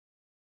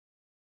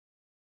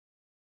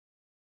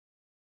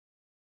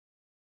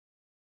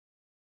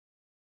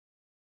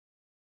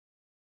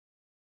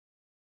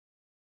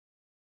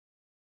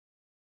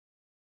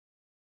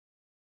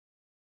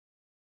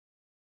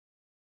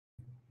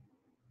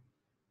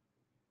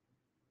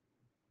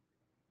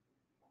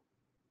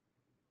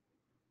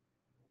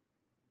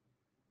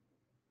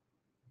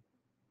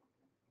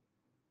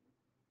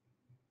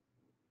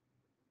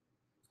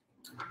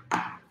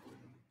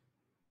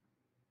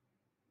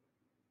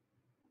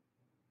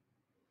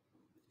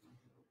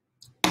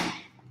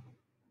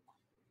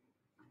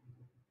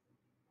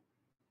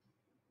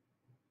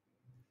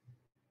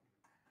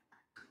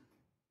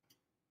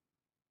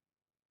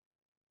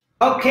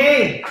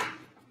Okay.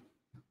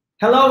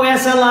 Hello,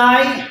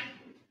 SLI.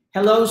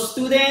 Hello,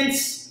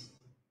 students,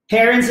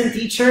 parents, and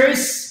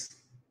teachers.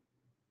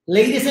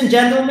 Ladies and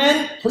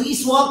gentlemen,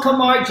 please welcome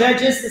our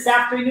judges this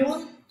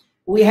afternoon.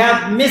 We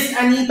have Miss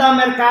Anita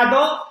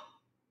Mercado,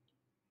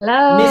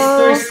 hello,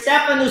 Mr.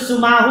 Stefano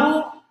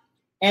Sumahu,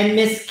 and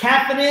Miss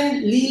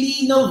Catherine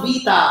Lili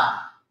Novita.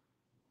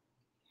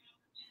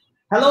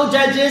 Hello,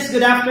 judges.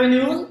 Good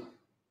afternoon.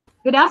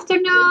 Good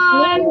afternoon.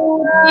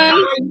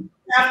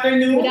 Good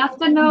afternoon. Good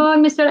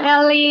afternoon, Mr.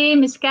 Ellie,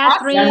 Miss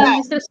Catherine,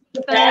 Mr.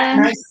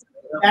 Stephen. Nice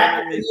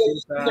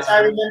because I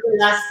remember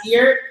last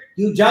year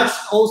you judged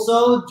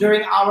also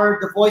during our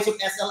The Voice of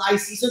SLI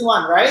Season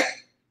 1, right?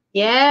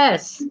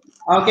 Yes.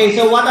 Okay,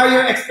 so what are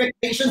your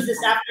expectations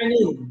this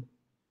afternoon?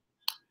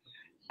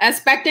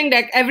 Expecting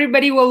that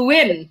everybody will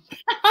win.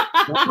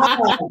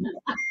 Wow,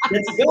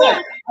 that's good.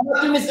 How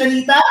about you, Miss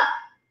Anita?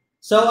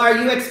 So are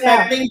you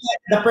expecting that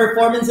the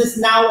performances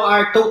now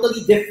are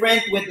totally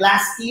different with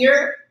last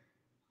year?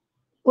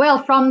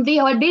 Well, from the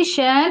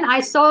audition, I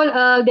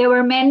saw there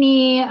were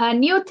many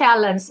new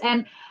talents,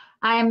 and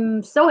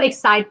I'm so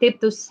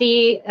excited to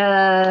see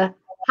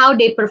how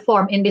they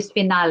perform in this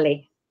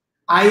finale.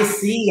 I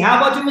see. How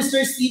about you,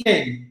 Mr.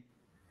 Steven?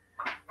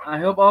 I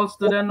hope all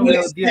students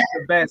will give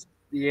the best.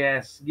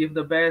 Yes, give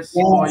the best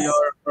for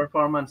your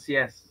performance.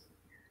 Yes.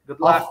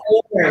 Good luck. Of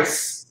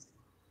course.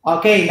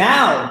 Okay,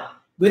 now,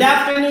 good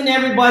afternoon,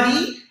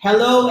 everybody.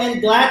 Hello, and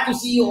glad to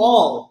see you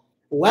all.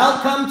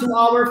 Welcome to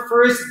our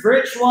first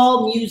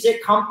virtual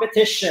music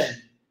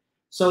competition.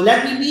 So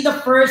let me be the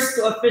first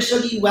to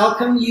officially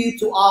welcome you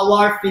to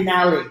our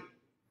finale.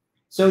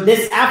 So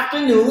this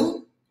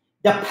afternoon,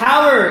 the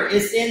power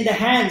is in the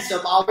hands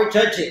of our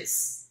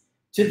judges.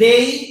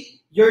 Today,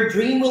 your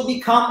dream will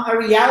become a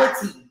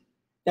reality.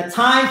 The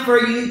time for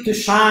you to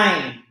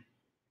shine.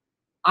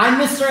 I'm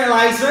Mr.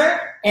 Elizer,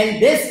 and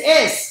this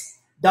is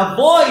The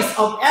Voice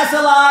of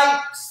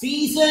SLI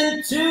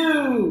Season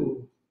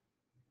 2.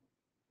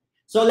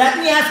 So let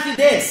me ask you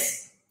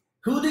this.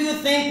 Who do you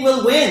think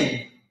will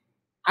win?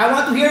 I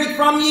want to hear it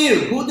from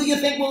you. Who do you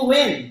think will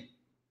win?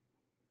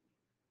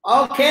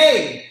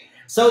 Okay.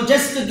 So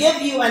just to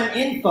give you an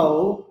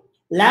info,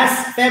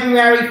 last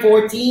February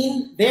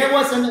 14, there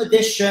was an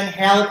audition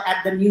held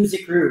at the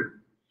music room.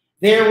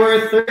 There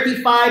were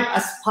 35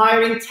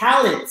 aspiring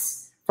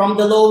talents from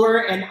the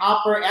lower and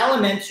upper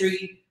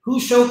elementary who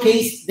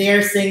showcased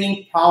their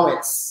singing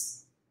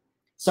prowess.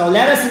 So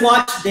let us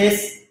watch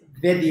this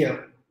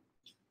video.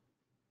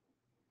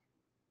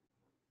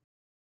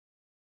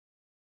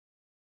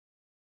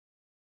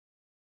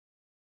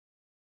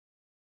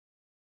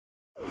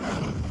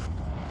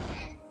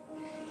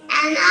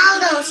 And all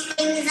those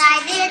things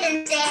I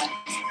didn't say,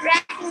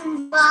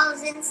 wrecking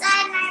balls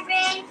inside my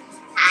brain.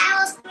 I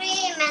will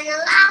scream and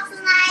laugh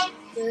tonight,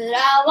 but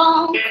I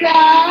won't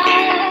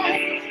cry,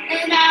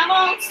 and I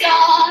won't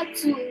start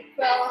to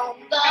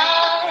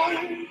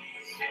crumble.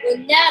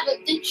 Whenever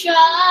they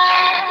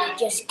try, you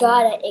just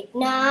gotta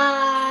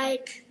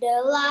ignite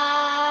the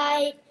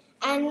light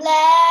and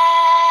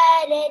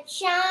let it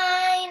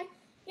shine.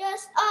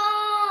 Just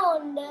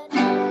on the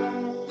night.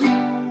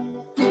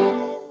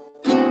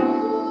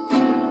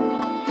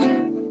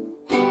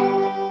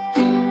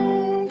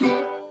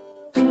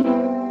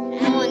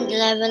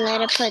 11,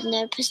 let it put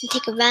no person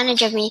take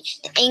advantage of me.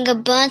 The anger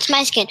burns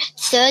my skin,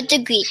 3rd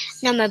degree.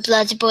 Now my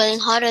blood's boiling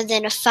hotter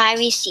than a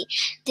fiery sea.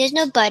 There's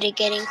nobody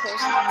getting close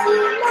to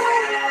me.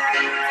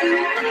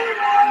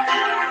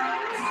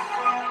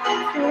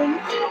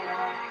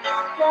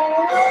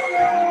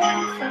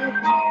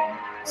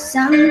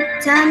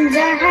 Sometimes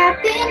our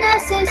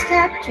happiness is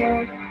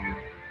captured.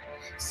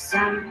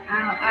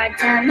 Somehow our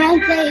time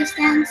and place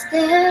stand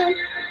still.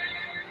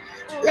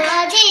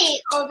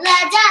 Bloody, oh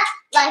bloody,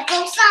 life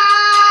goes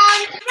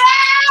on.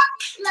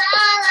 La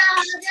la,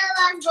 the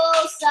life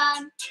goes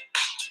on.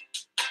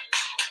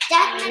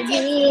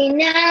 Maybe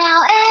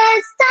now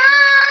it's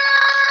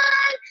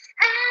time,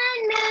 and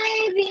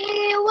maybe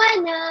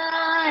when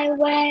I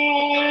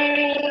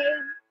wake,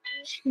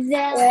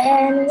 then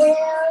when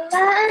will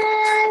my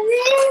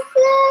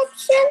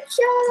reflection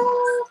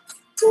show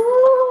who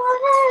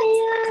I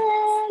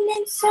am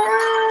inside?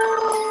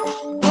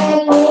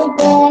 Very,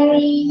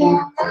 very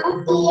young on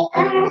the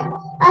earth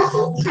of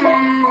the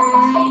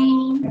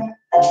time.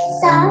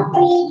 Soft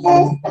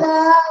breezes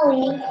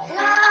blowing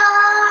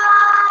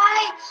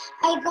high.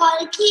 I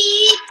gotta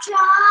keep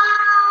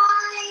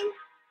trying.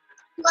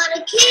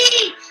 Gotta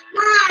keep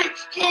my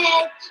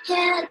head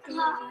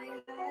high.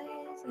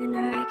 And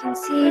I can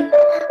see a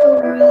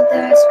world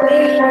that's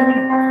waiting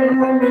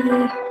for me.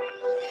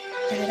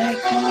 That I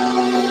call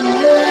mine.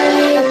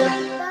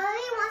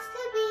 Buddy wants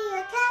to be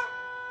a cat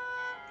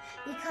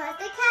because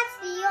the cat's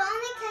the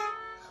only cat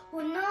who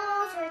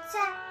knows where it's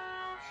at.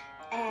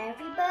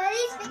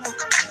 Everybody's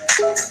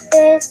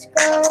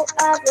Disco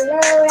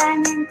overload,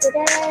 I'm into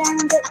that, I'm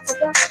good to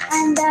go.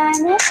 I'm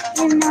done it,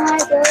 you know I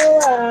go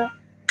up.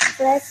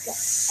 Let's go.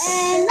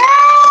 And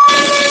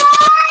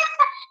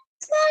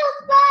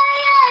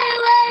fire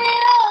when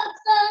it all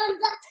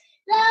comes up.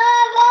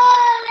 Love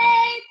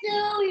only to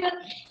you.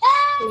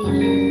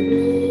 Leave me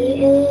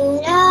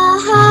in a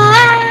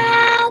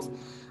house,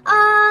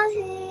 all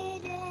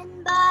hidden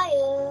by a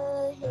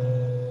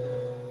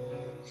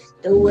hill.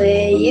 The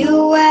way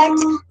you act,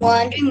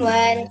 wondering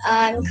when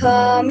I'm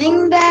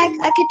coming back.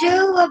 I could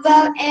do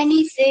about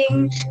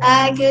anything.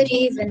 I could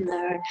even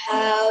learn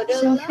how to.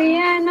 Sophie,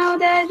 I know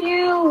that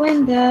you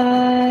and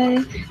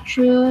I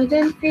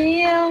shouldn't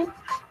feel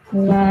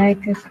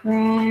like a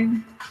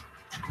crime.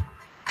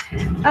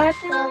 I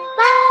don't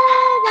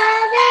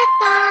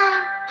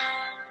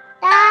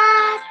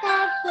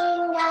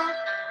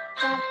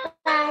Sepanjang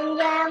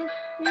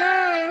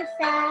masa.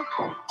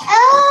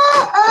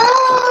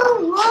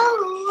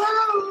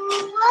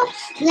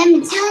 Let me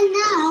tell you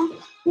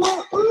now.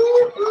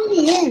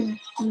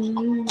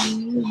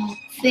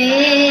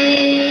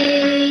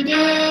 Fate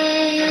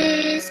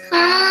is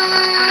kind.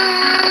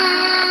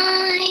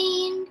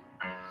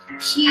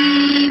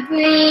 She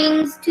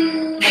brings to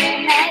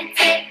light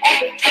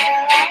every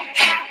trail I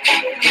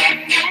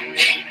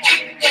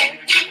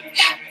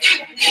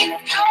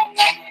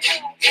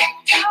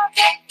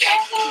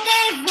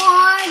They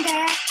warn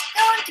her,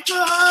 don't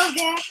go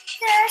there.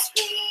 There's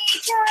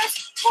creatures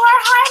who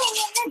are hiding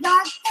in the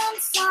dark, and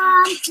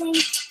something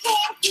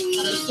came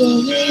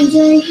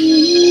through.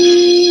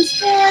 He's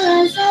still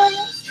as on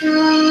the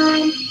sky,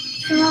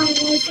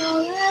 always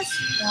on the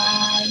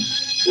sky.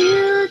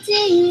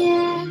 Beauty,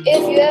 yeah.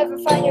 If you ever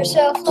find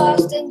yourself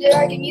lost in the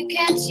dark and you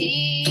can't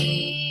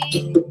see,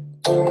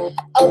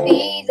 I'll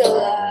be the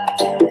light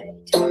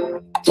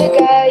to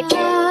guide you.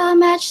 A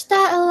match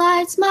that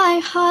lights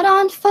my heart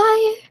on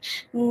fire.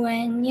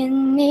 When you're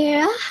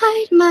near, I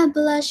hide my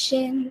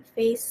blushing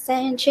face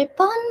and chip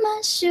on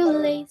my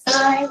shoelace.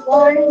 I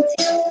want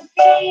to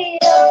be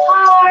a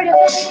part of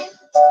it.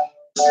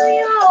 New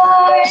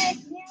York,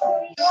 New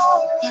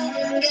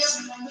York.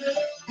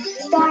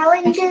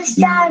 Darling, just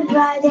dive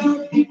right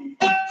in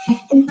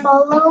and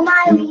follow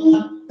my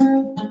lead.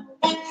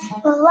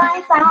 Well,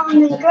 I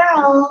found a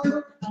girl.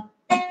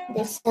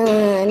 The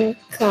sun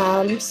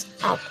comes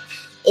up.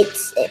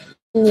 It's a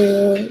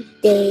new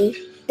day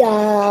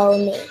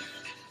dawning.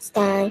 It's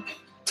time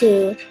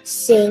to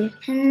sing.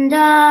 And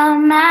all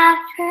my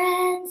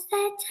friends,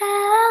 they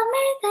tell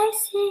me they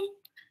see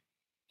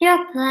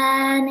you're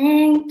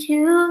planning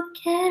to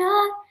get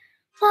on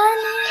one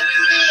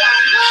knee.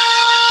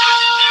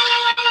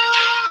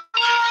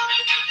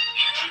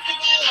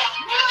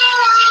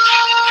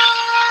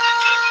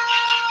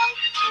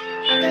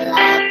 The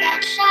light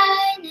that's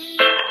shining,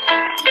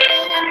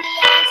 deeper than the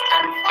eyes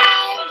can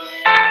find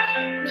it.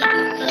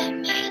 Maybe we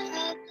made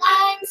her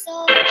blind, so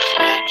she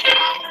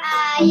tried. I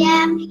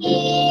am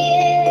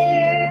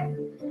here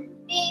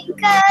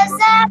because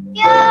of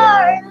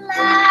your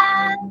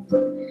love,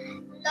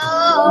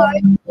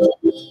 Lord.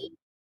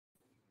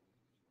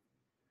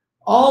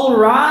 All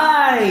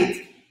right.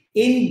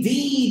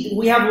 Indeed,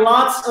 we have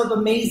lots of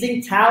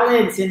amazing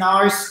talents in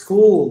our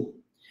school.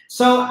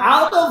 So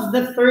out of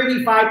the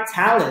 35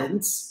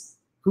 talents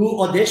who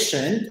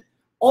auditioned,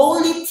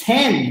 only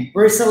 10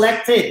 were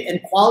selected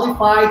and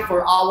qualified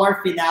for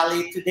our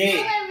finale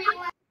today.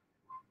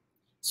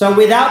 So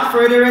without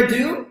further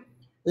ado,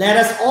 let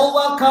us all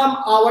welcome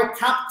our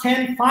top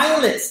 10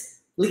 finalists.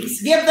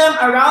 Please give them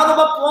a round of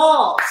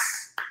applause.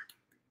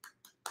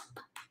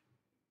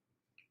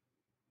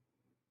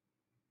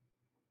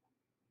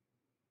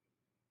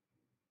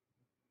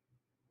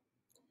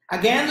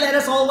 Again, let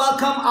us all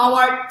welcome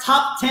our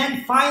top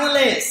 10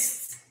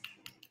 finalists.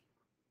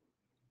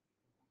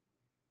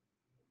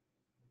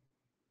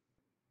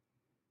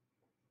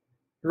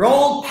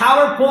 Roll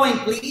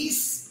PowerPoint,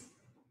 please.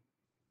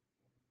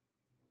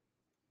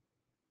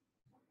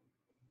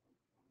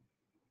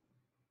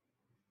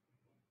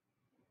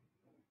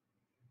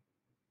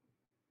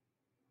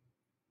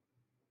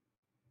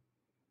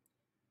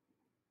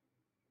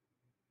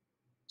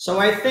 So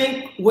I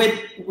think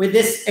with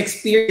this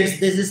experience,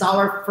 this is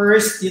our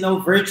first,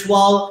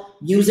 virtual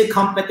music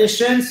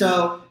competition.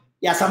 So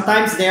yeah,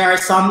 sometimes there are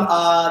some,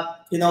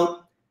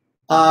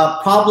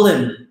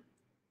 problem.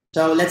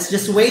 So let's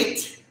just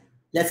wait.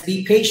 Let's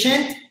be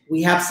patient.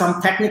 We have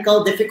some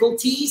technical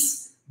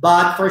difficulties,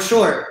 but for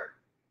sure,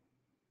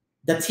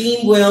 the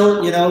team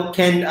will,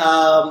 can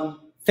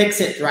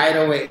fix it right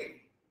away.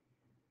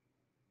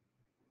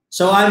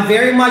 So I'm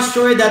very much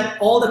sure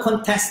that all the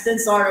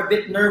contestants are a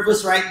bit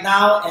nervous right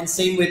now, and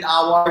same with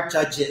our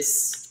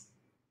judges.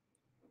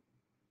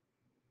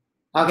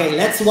 Okay,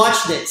 let's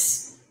watch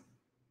this.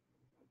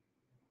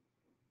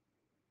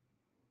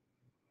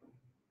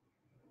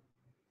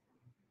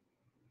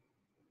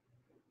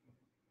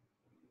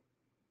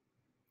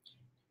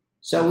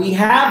 So we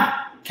have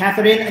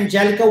Catherine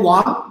Angelica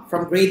Wong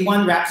from Grade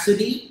 1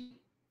 Rhapsody,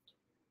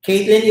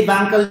 Caitlin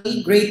Ivanka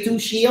Lee, Grade 2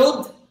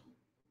 Shield,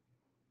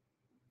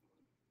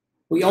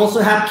 We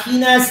also have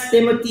Kinas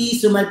Timothy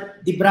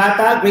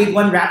Sumadibrata, grade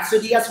 1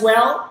 Rhapsody as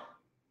well.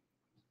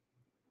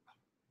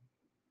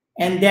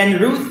 And then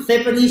Ruth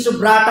Tiffany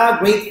Subrata,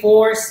 grade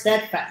 4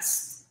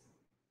 Steadfast.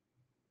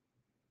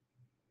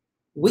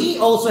 We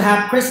also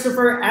have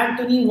Christopher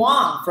Anthony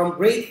Wong from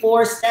grade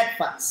 4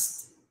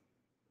 Steadfast.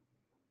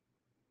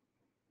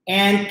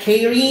 And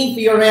Kaireen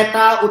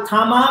Fioretta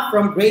Utama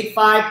from grade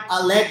 5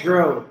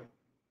 Allegro.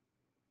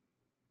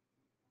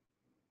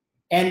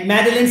 And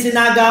Madeline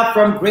Sinaga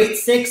from grade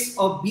 6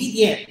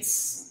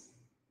 Obedience.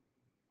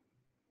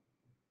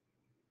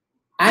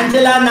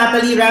 Angela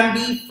Natalie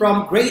Ramby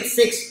from grade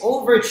 6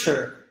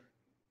 Overture.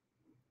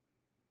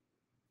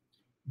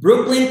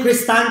 Brooklyn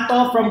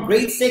Cristanto from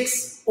grade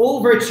 6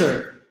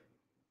 Overture.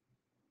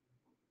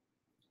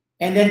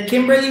 And then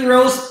Kimberly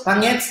Rose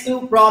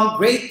Pangetsu from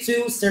grade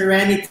 2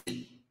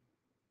 Serenity.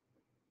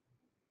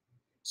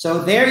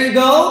 So there you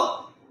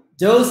go.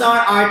 Those are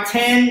our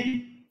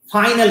 10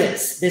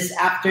 finalists this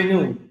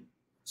afternoon.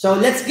 So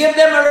let's give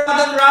them a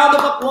round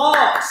of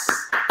applause.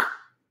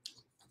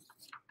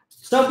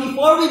 So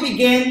before we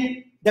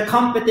begin the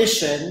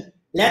competition,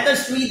 let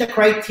us read the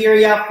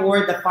criteria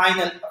for the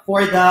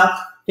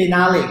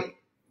finale.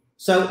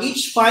 So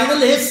each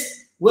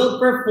finalist will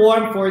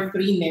perform for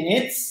 3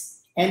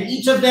 minutes, and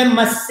each of them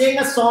must sing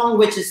a song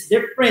which is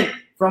different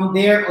from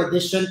their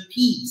audition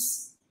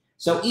piece.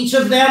 So each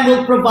of them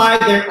will provide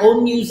their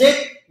own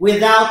music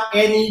without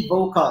any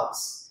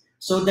vocals.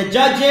 So the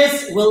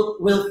judges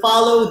will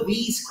follow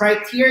these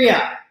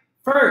criteria.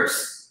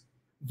 First,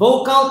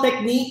 vocal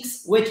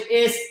techniques, which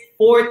is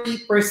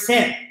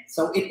 40%.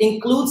 So it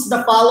includes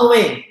the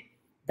following: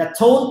 the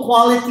tone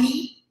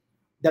quality,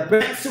 the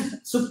breath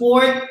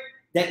support,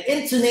 the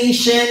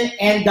intonation,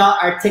 and the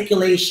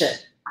articulation.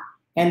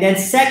 And then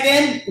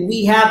second,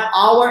 we have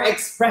our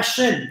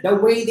expression, the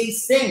way they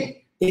sing.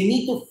 They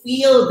need to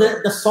feel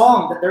the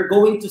song that they're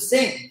going to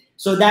sing.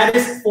 So that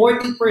is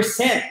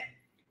 40%.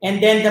 And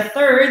then the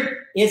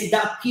third is the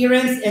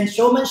appearance and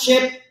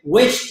showmanship,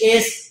 which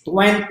is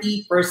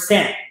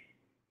 20%.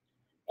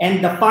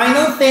 And the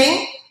final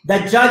thing, the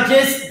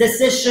judge's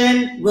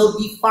decision will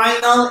be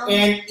final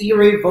and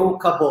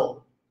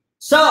irrevocable.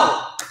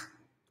 So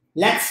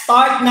let's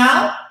start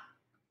now.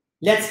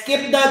 Let's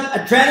keep the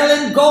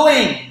adrenaline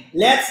going.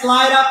 Let's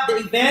light up the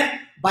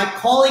event by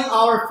calling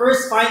our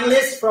first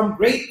finalist from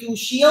grade 2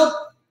 Shield.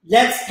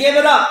 Let's give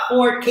it up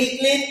for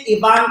Caitlin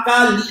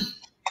Ivanka Lee.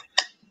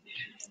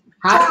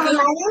 Hello,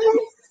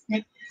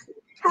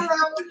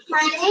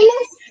 my name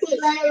is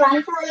Caitlin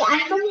Ivanka Lee.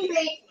 I'm from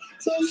grade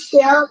 2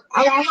 Shield,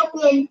 and I hope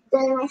you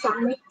enjoy my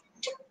song.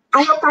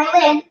 I hope I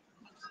win.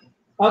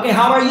 Okay,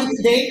 how are you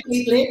today,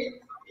 Caitlin?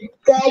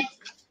 Good.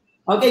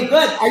 Okay,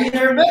 good. Are you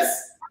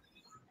nervous?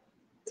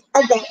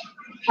 A bit.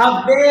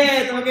 A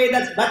bit. Okay,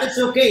 but it's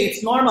okay.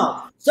 It's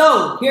normal.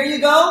 So here you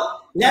go.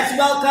 Let's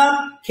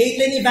welcome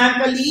Caitlin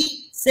Ivanka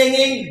Lee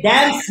singing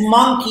Dance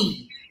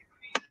Monkey.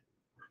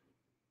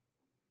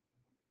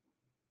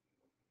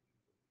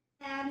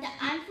 And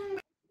I'm from...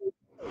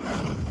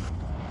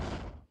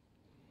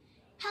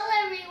 Hello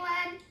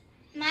everyone,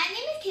 my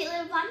name is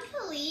Caitlin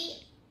Ivanka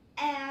Lee,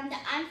 and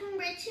I'm from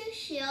grade 2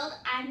 Shield.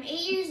 I'm 8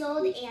 years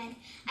old and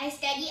I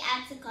study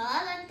at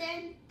Sekolah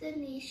Lantai,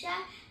 Indonesia.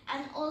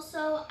 And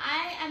also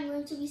I am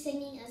going to be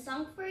singing a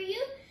song for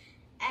you,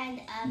 and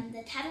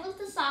the title of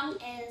the song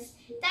is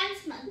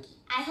Dance Monkey.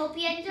 I hope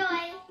you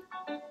enjoy.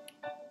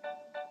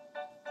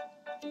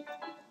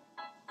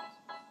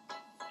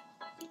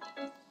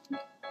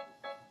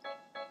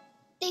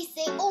 They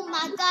say, oh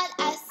my God,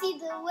 I see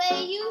the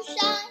way you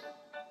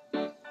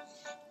shine.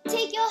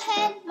 Take your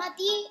hand, my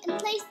dear, and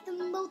place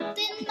them both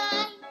in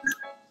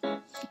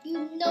mine.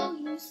 You know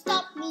you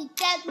stopped me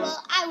dead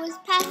while I was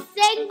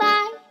passing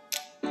by.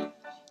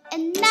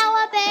 And now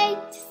I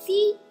beg to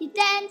see you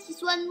dance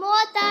just one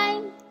more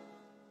time.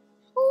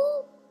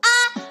 Ooh,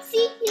 I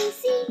see you,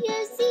 see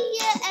you, see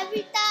you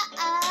every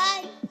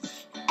time.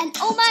 And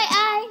oh my,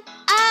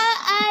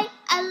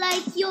 I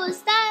like your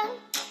style.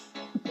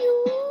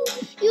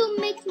 You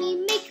make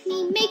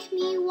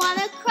me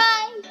wanna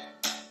cry.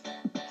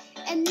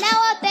 And now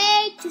I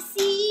beg to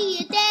see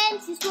you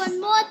dance just one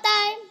more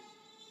time.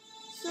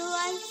 So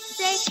I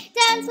say,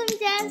 dance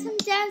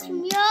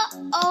from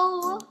your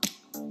oh.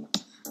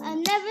 I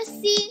never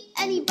see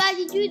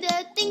anybody do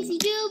the things you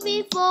do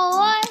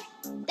before.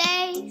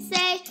 They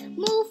say,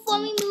 move for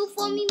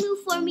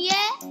me,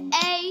 yeah.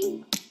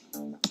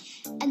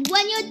 And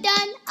when you're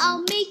done,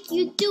 I'll make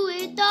you do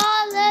it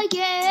all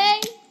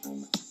again.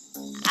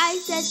 I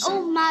said,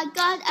 oh my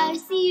God, I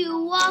see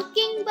you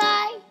walking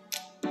by.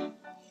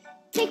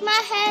 Take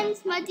my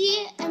hands, my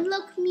dear, and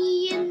look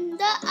me in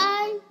the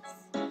eyes.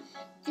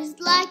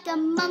 Just like a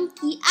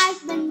monkey,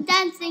 I've been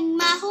dancing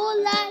my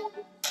whole life.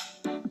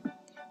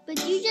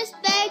 But you just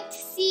beg to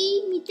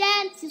see me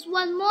dance just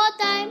one more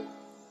time.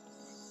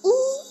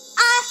 Ooh,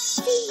 I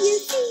see you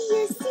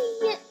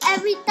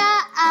every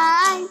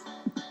time.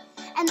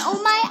 And oh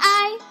my,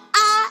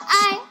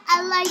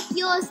 I like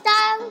your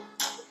style.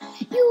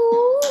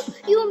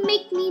 You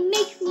make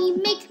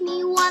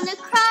me wanna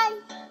cry.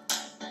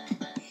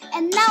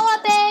 And now I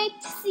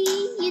beg to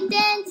you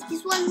dance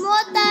just one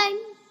more time?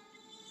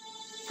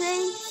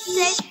 Say,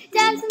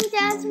 dance with me,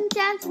 dance with me,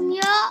 dance with me,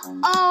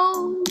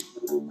 oh.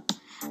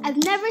 I've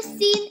never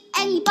seen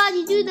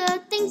anybody do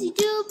the things you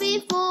do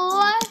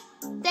before.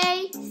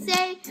 They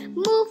say,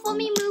 move for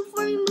me, move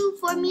for me, move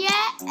for me,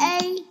 yeah.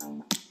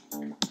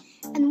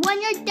 And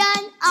when you're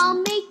done, I'll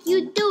make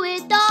you do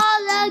it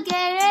all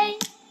again.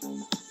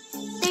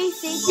 They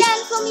say,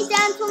 dance for me,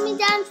 dance for me,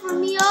 dance for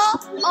me, oh,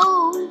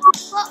 oh,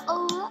 oh,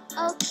 oh,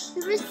 oh.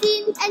 Never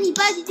seen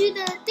anybody do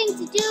the things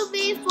you do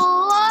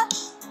before.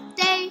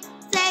 They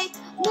say,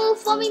 move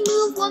for me,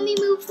 move for me,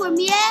 move for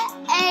me, yeah.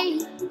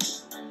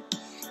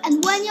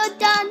 And when you're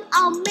done,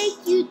 I'll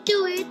make you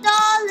do it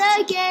all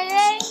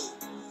again.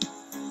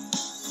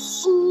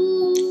 Ooh.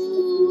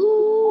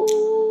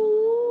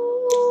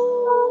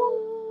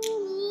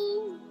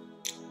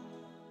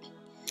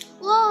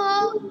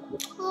 Whoa.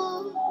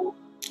 Whoa.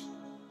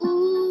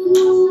 Ooh.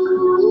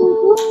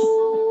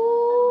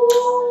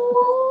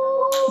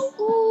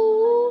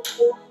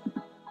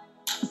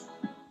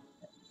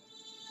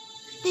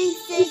 They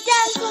say,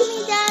 dance for me,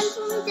 dance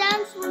for me,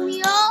 dance for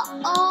me,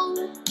 oh,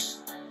 oh.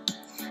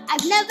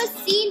 I've never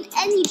seen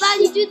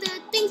anybody do the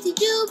things you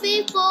do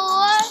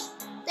before.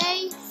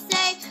 They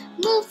say,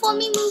 move for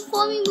me, move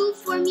for me, move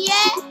for me,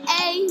 yeah.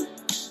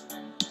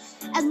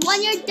 And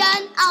when you're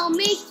done, I'll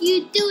make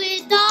you do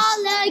it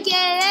all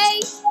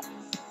again.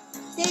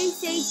 They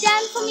say,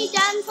 dance for me,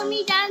 dance for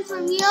me, dance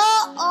for me,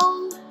 oh,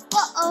 oh,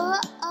 oh, oh,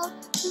 oh.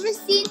 Never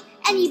seen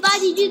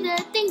anybody do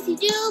the things you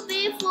do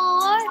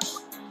before.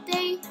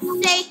 They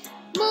say,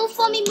 move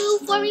for me,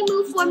 move for me,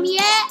 move for me,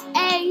 yeah.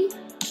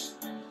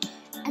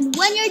 And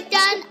when you're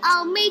done,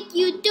 I'll make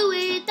you do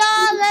it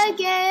all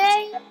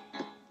again.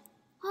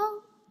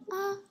 Oh,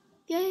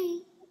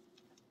 again.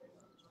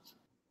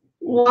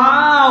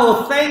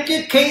 Wow, thank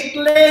you,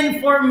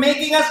 Caitlin, for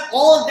making us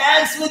all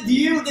dance with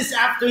you this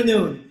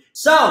afternoon.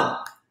 So,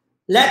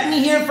 let me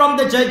hear from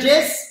the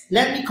judges.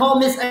 Let me call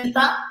Miss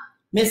Anita.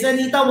 Miss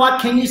Anita,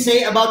 what can you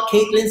say about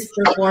Caitlin's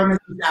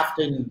performance this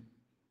afternoon?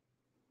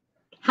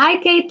 Hi,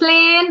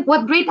 Caitlin.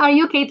 What grade are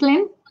you,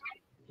 Caitlin?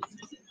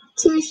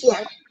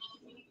 Tuesday.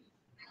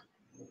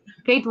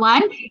 Grade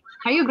 1?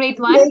 Are you grade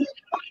 1?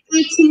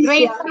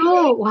 Grade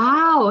 2.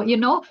 Wow. You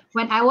know,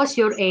 when I was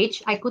your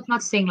age, I could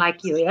not sing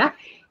like you, yeah?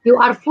 You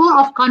are full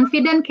of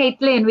confidence,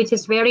 Caitlin, which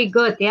is very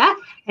good, yeah?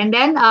 And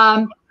then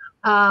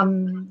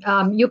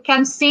you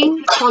can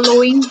sing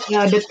following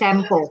the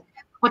tempo.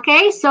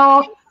 Okay,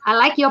 so I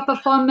like your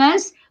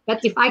performance,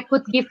 but if I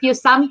could give you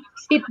some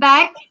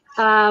feedback,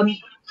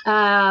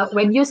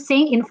 when you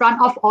sing in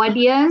front of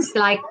audience,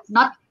 like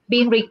not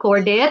being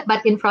recorded,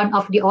 but in front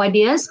of the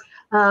audience,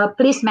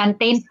 please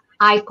maintain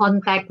eye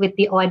contact with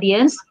the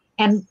audience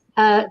and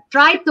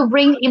try to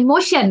bring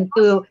emotion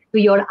to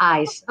your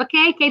eyes.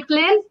 Okay,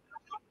 Caitlin?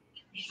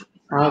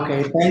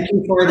 Okay, thank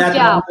you for that Good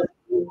job.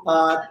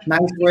 wonderful,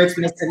 nice words,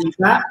 Miss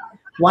Anita.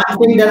 One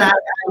thing that I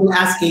will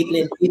ask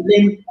Caitlin,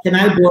 Caitlin, can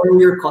I borrow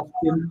your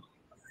costume?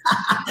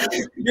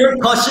 Your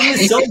costume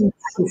is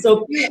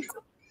so cute.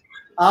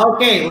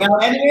 Okay, well,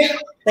 anyway,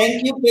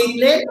 thank you,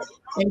 Caitlin.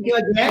 Thank you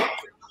again.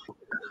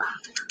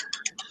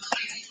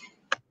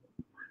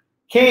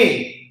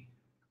 Okay,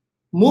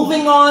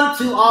 moving on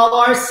to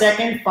our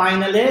second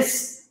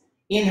finalist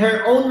in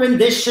her own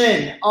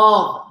rendition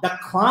of The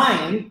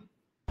Climb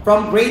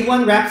from Grade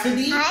 1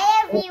 Rhapsody.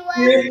 Hi, everyone.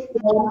 Here's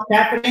from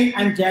Catherine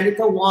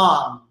Angelica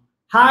Wong.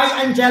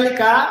 Hi,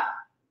 Angelica.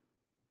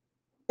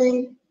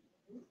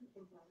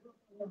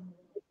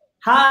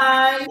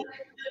 Hi.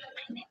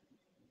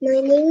 My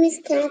name is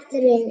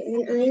Catherine,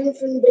 and I am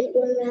from Grade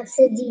 1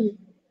 Rhapsody.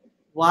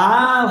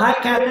 Wow. Hi,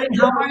 Catherine.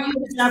 How are you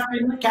this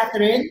afternoon,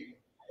 Catherine?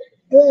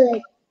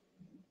 Good.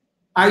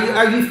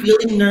 Are you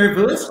feeling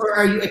nervous or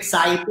are you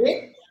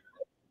excited?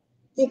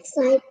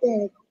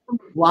 Excited.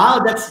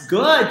 Wow, that's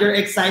good. You're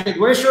excited.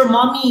 Where's your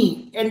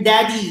mommy and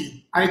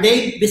daddy? Are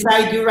they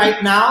beside you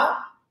right now?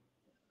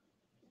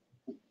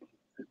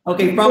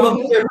 Okay,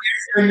 probably your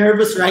parents are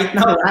nervous right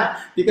now, huh?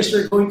 Because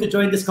you're going to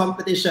join this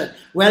competition.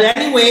 Well,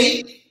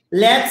 anyway,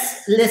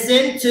 let's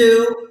listen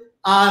to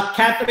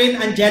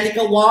Catherine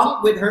Angelica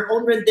Wong with her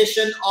own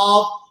rendition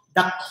of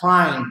The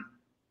Climb.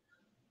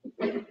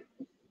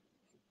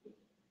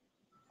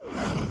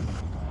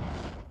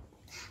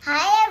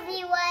 Hi,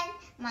 everyone.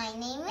 My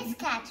name is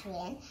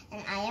Catherine,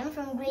 and I am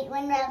from Grade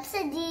 1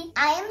 Rhapsody.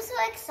 I am so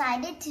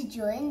excited to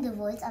join the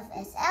voice of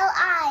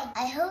SLI.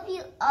 I hope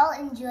you all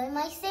enjoy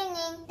my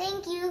singing.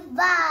 Thank you.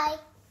 Bye.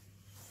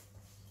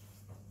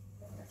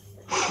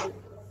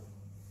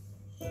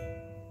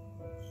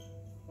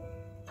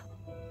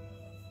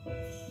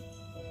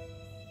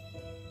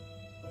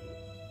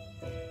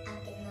 I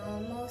can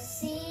almost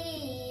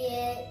see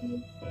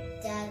it,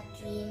 that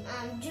dream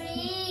I'm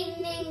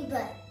dreaming,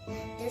 but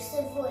there's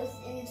a voice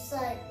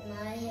inside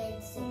my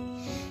head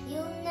saying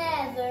you'll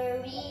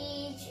never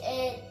reach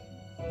it.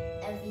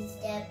 Every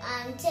step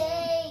I'm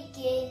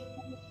taking,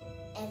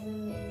 every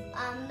move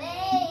I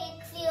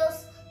make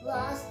feels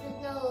lost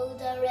with no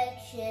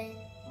direction.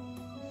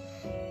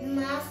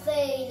 My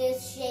faith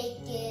is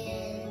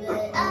shaken,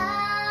 but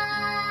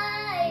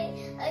I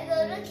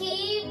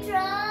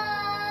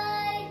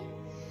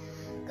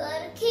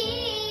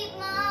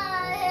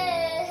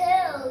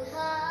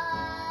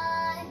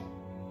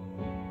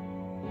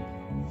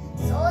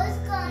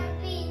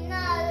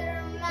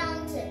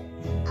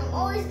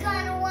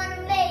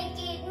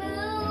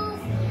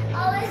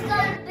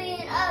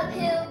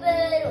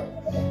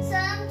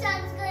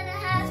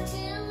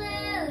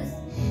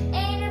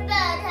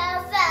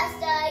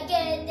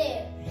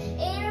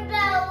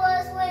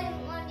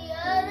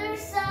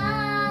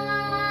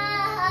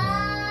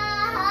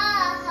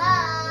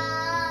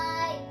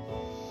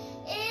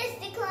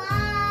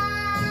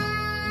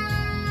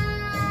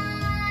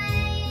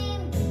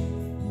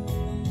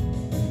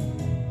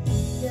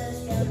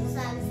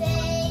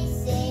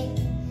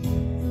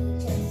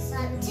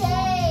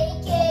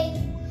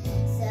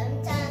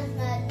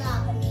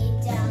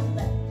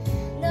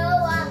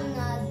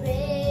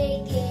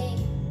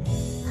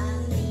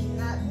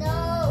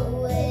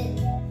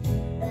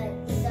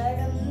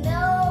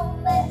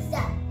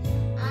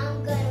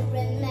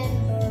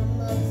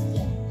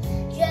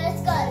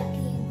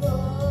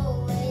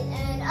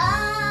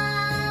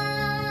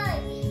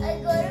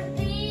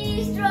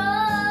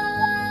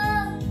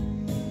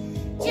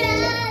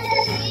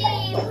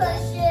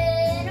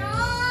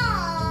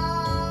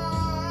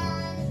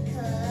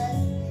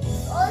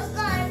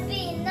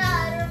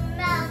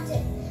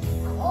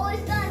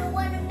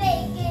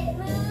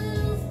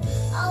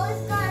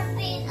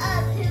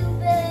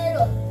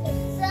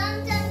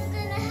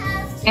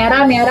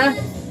Merah, merah,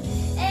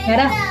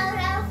 merah.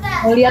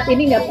 Mau lihat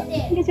ini nggak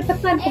Pak? Ini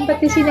cepetan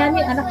kompetisi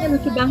nyanyi, anaknya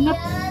lucu banget.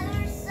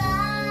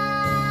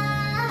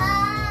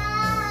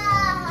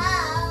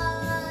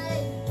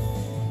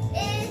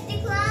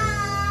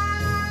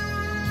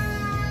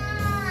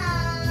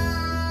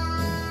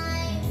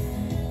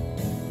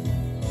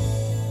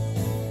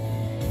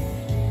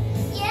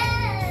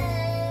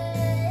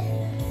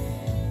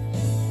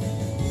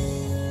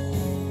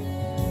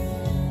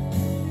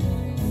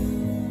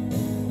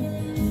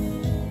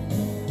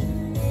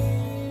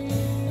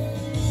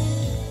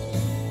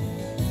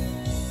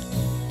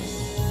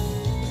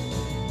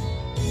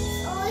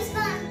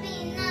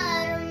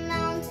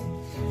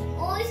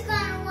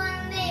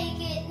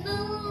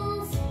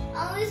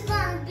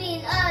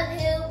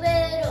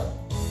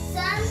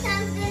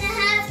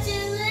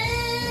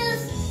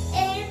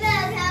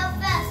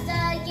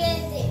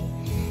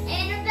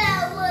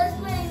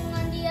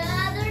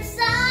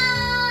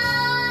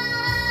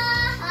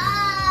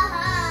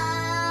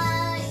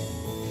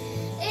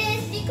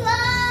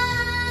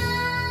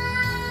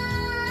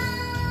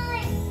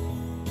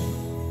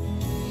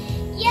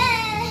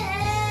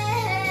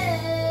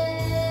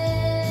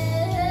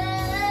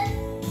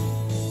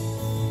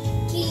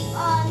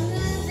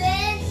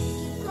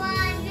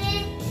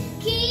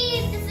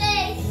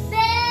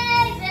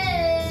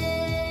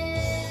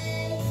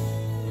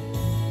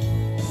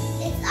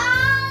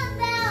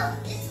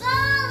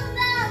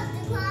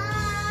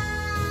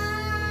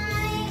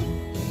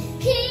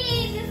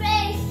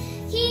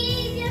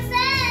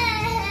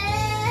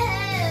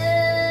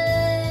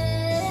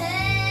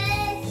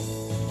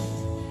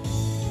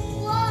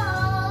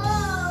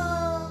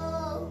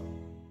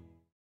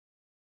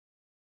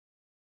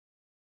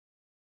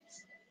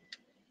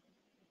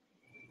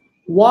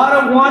 What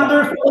a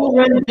wonderful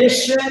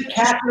rendition,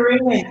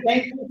 Catherine.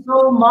 Thank you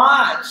so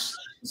much.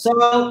 So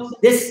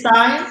this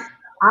time,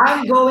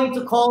 I'm going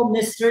to call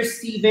Mr.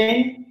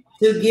 Steven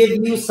to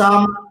give you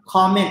some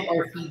comment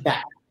or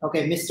feedback.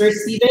 Okay, Mr.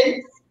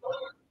 Steven?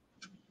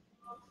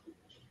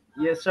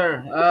 Yes,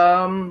 sir.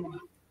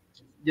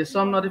 Just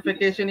some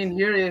notification in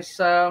here is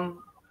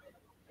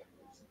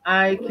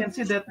I can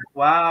see that.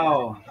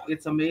 Wow,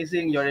 it's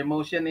amazing. Your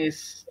emotion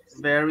is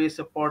very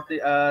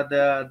supportive.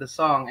 The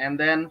song, and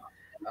then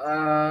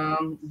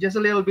just a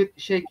little bit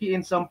shaky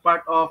in some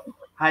part of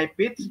high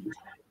pitch,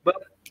 but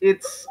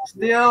it's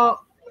still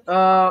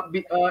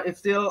it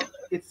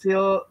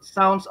still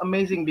sounds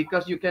amazing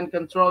because you can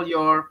control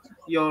your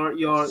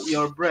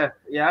breath.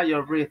 Yeah,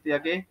 your breath.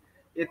 Okay,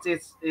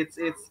 it's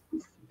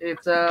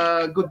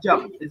a good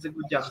job. It's a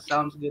good job.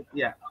 Sounds good.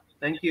 Yeah.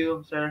 Thank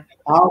you, sir.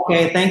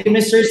 Okay, thank you,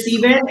 Mr.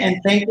 Steven,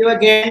 and thank you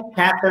again,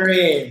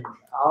 Catherine.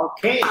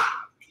 Okay,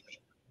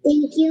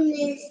 Thank you,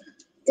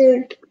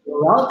 Mr.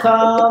 you're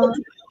welcome.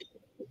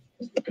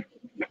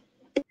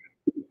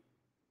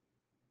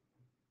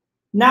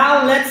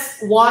 Now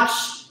let's watch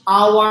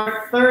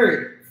our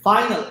third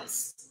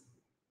finalist.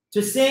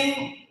 To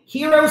sing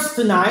Heroes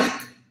Tonight,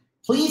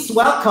 please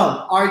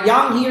welcome our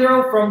young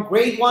hero from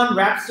Grade 1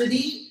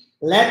 Rhapsody.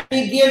 Let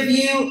me give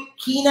you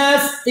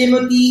Kinas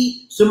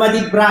Timothy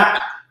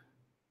Sumadibrata.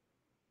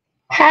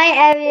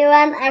 Hi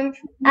everyone,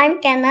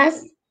 I'm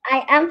Kenneth.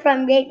 I am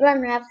from Grade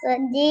 1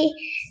 Rhapsody.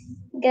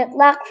 Good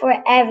luck for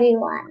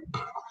everyone.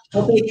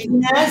 Okay,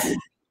 Kinas,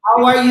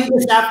 how are you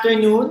this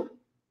afternoon?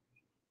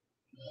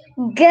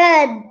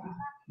 Good.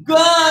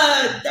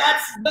 Good.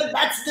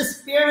 That's the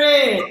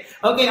spirit.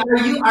 Okay,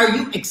 are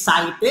you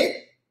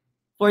excited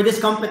for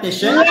this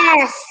competition?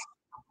 Yes.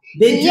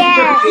 Did you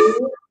Yes.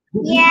 prepare?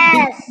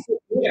 Yes.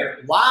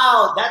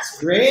 Wow, that's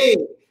great.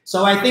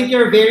 So I think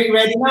you're very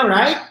ready now,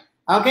 right?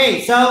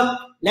 Okay, so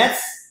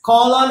let's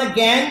call on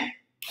again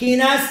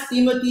Kinas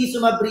Timothy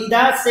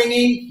Sumabrida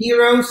singing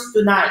Heroes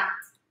Tonight.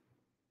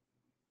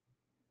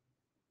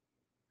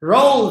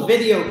 Roll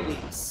video,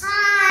 please.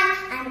 Hi,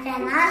 I'm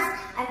Kenneth.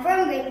 I'm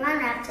from Grade 1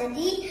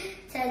 Rhapsody.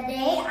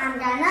 Today I'm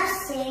gonna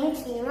sing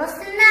Heroes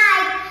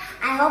Tonight.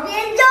 I hope you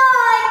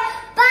enjoy.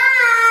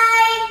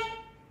 Bye.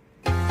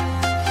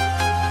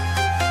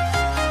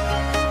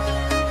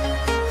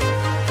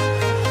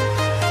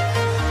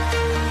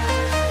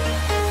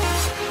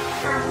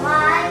 I'm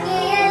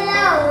walking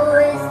alone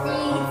with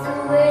streets of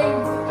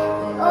words.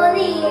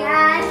 Only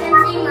I can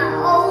see my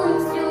own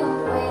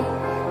story.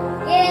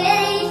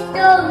 Getting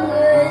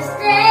stronger,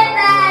 step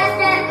by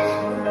step.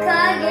 The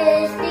clock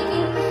is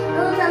ticking,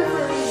 no time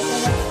for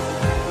reset.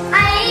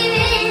 I've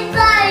been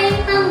flying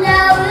from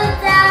town to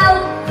town,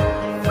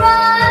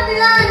 from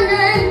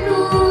London to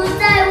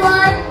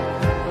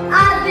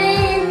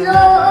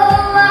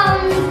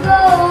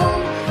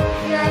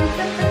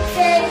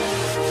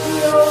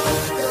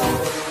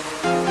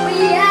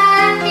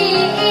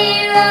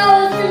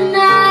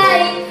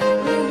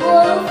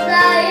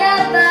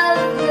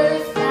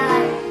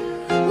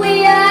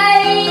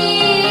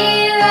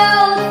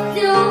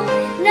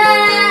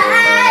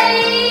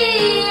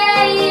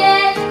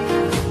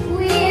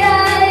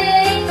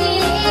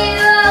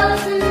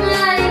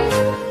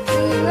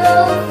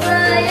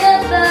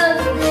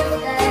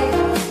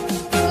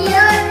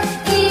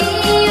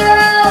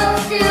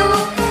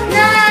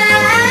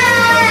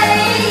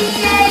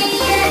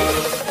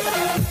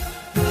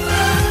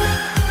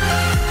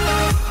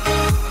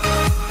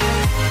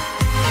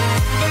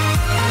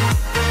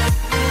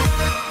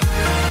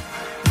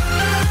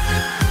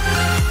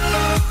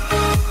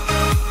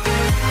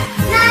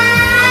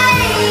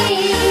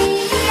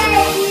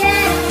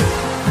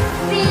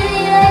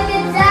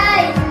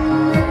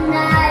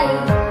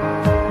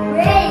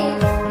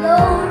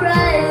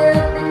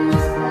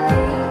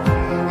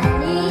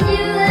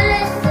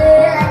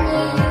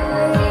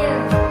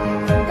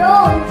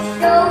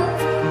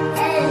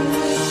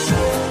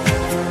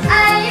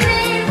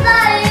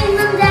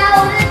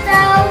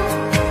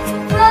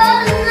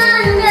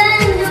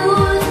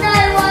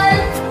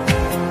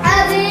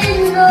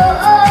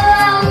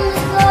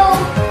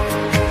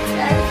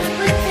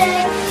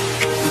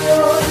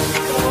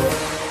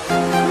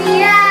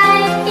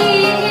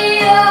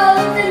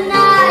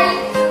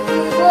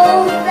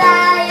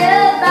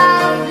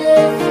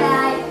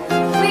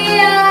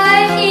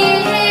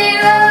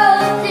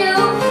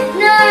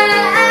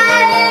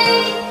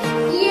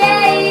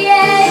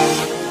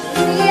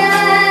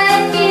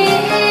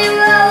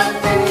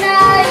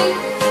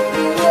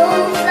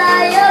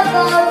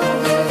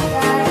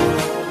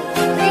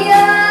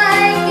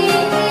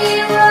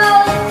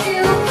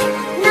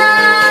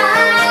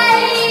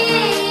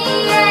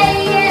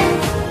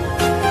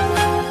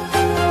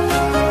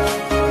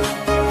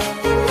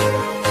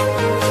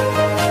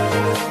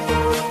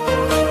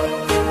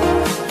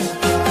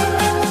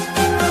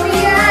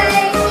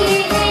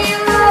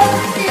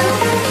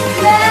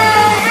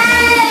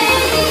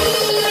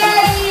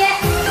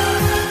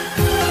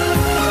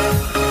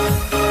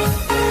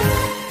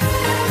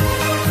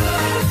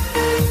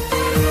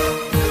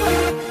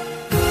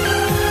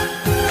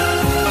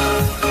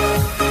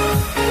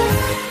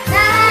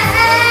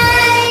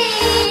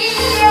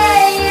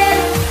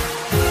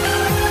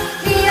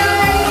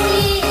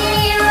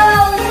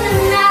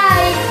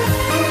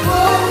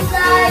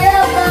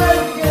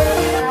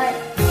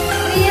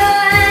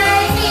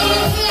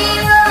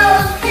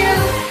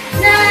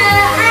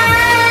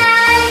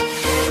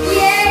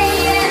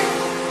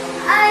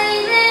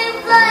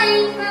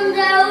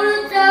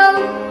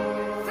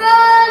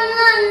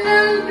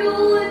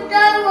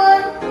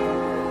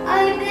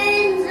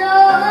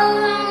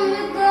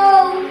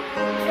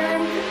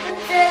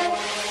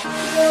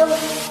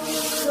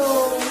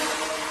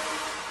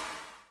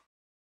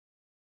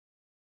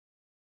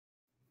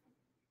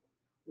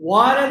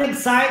What an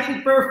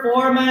exciting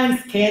performance,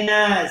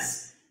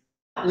 Kenas.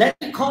 Let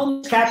me call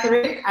Miss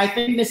Catherine. I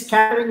think Miss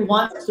Catherine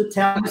wants to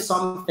tell you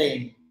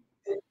something.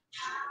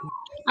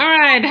 All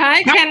right.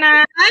 Hi,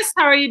 Kenas.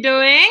 How are you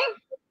doing?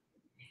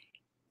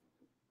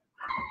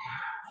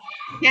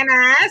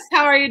 Kenas,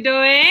 how are you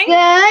doing?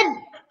 Good.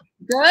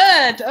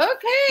 Good.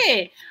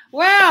 Okay.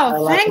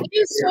 Well, thank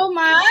you so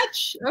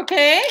much.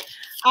 Okay.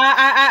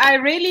 I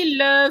really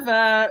love,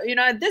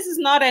 this is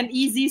not an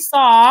easy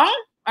song.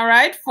 All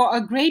right. For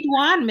a grade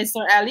 1,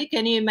 Mr. Ali,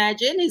 can you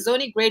imagine? He's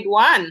only grade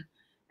 1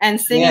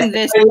 and singing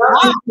this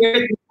song.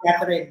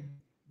 Catherine.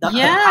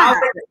 Yeah.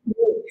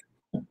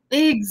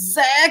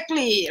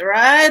 Exactly,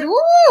 right?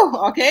 Woo!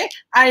 Okay,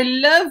 I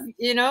love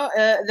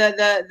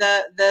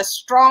the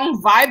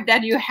strong vibe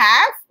that you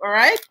have. All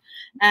right,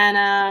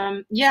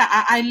 and yeah,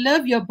 I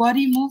love your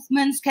body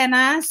movements,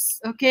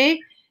 Kenas. Okay,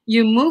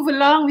 you move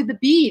along with the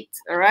beat.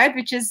 All right,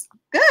 which is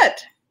good.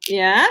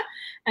 Yeah,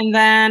 and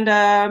then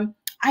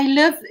I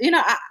love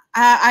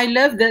I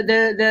love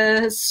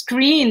the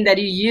screen that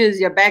you use.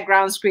 Your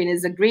background screen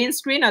is the green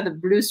screen or the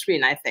blue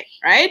screen, I think.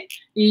 Right?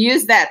 You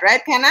use that,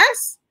 right,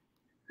 Kenas?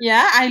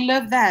 Yeah, I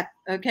love that.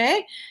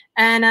 Okay,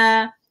 and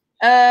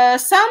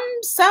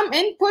some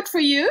input for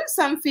you,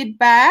 some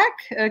feedback.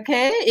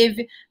 Okay, if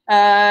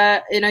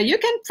you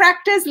can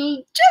practice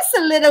just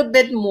a little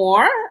bit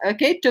more.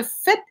 Okay, to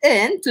fit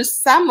into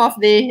some of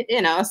the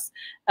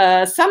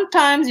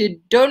sometimes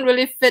you don't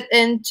really fit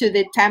into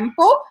the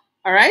tempo.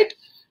 All right,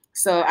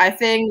 so I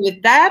think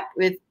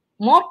with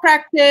more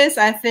practice,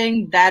 I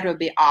think that would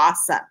be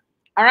awesome.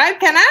 All right,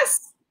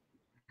 Kenas?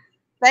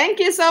 Thank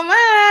you so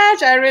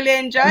much. I really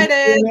enjoyed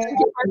it. Thank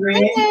you for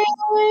singing.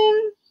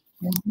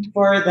 Thank you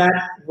for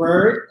that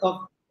word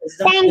of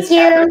wisdom. Thank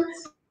you.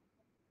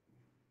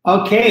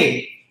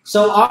 Okay,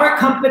 so our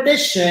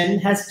competition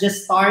has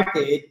just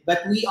started,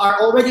 but we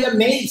are already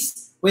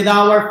amazed with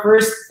our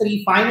first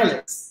 3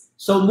 finalists.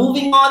 So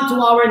moving on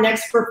to our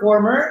next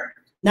performer,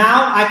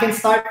 now I can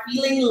start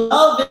feeling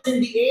love is in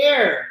the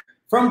air.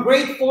 From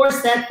grade 4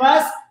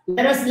 Steadfast,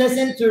 let us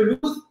listen to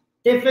Ruth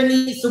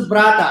Tiffany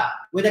Subrata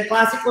with a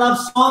classic love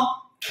song,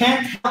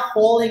 Can't Help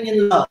Falling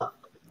in Love.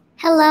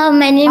 Hello,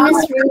 my name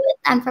is Ruth.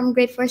 I'm from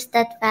grade 4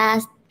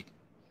 Steadfast.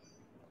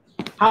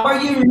 How are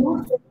you,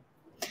 Ruth?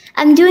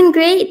 I'm doing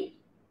great.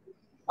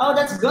 Oh,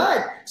 that's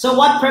good. So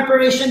what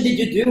preparation did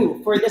you do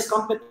for this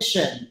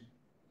competition?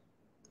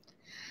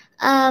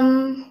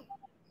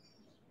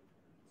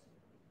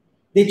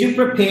 Did you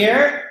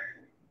prepare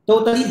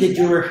totally? Did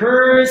you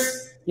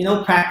rehearse?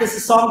 Practice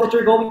the song that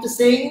you're going to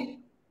sing?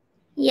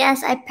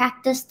 Yes, I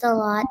practiced a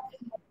lot.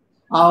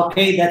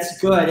 Okay, that's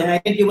good. And I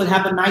think you will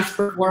have a nice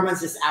performance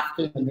this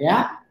afternoon,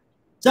 yeah?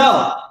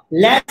 So,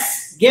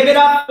 let's give it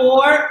up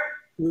for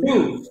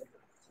Ruth.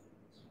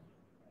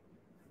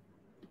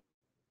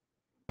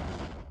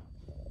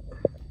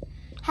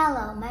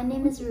 Hello, my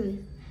name is Ruth.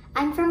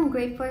 I'm from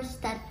grade 4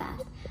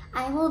 Steadfast.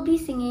 I will be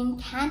singing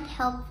Can't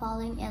Help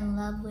Falling in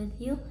Love with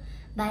You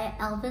by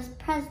Elvis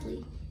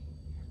Presley.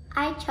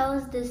 I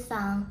chose this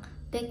song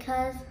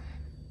because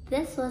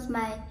this was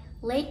my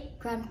late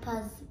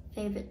grandpa's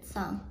favorite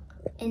song.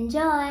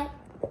 Enjoy!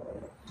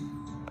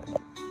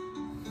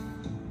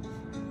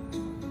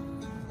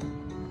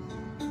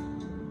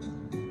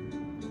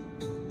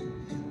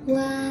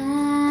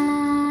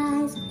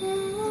 Wise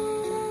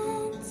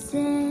men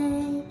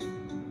say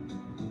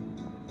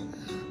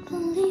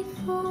only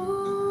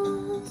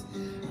fools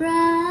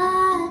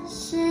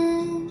rush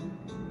in,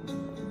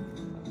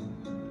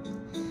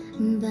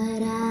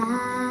 but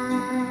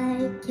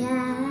I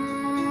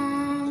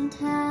can't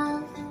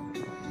help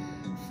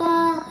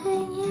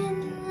falling in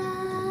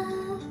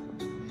love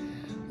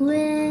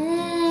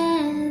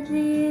with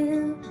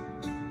you.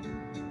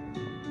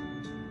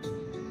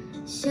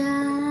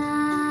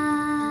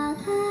 Shall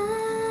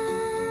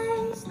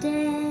I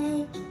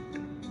stay?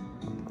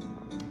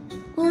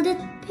 Would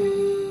it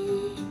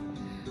be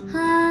a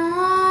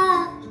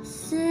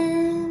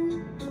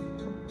sin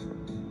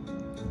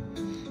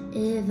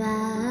if I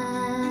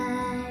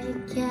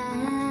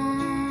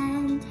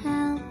can't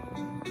help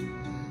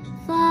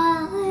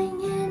falling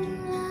in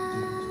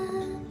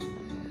love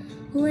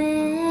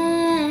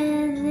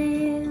with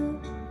you?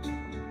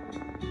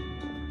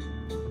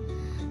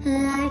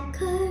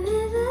 Like a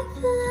river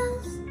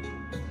flows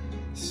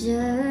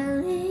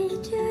surely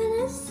to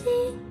the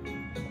sea,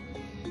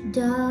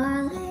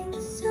 darling,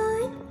 so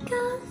it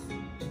goes.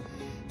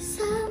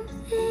 Some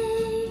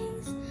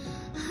things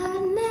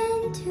are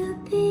meant to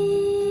be.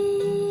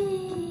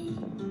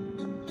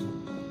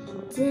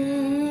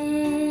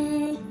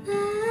 Take my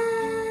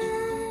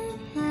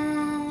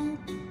hand,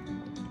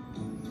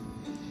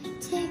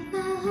 take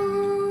my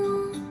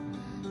whole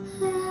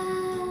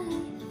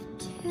life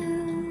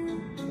too,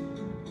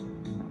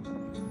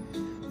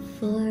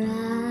 for I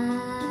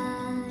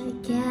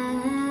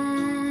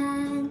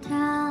can't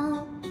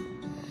help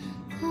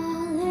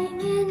falling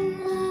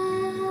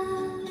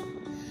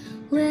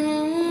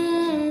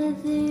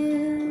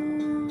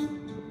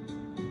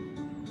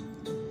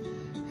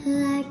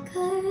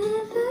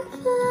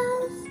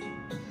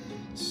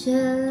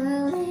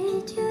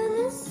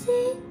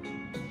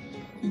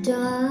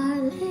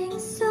Darling,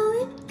 so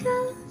it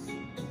goes.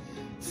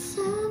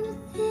 Some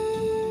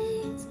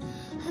things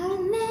are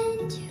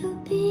meant to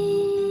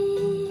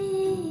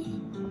be.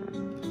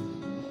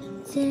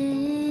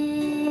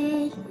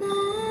 Take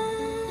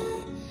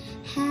my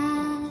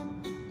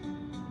hand,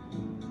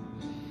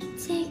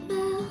 take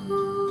my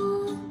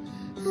whole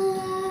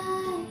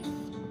life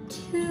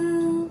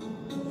too,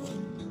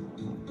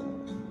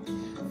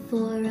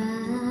 for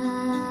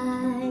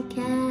I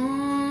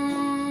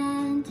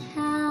can't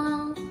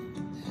help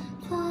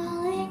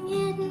falling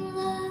in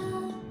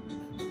love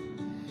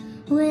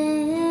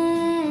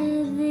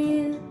with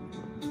you,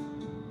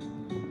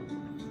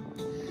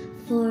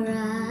 for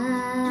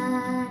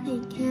I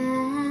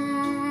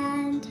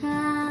can't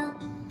help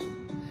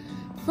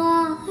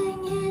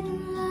falling in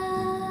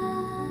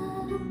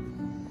love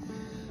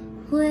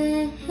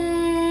with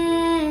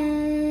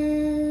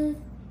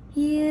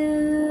you.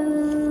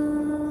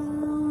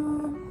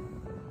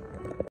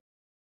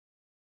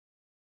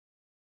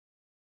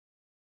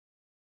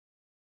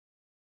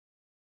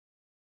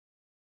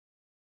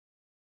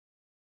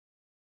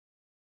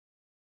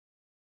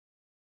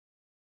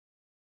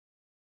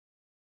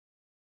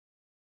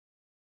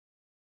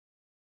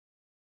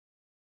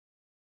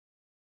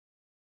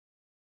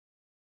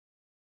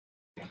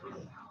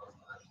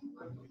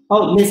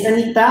 Oh, Miss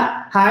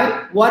Anita,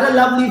 hi. What a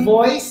lovely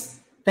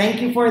voice.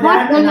 Thank you for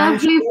What that. a And I'm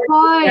lovely sure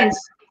that, voice.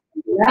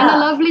 And a yeah,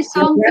 lovely your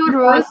song too,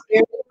 grandpa is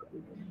Ruth.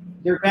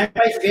 your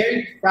grandpa is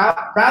very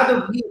proud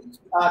of you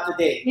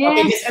today. Okay,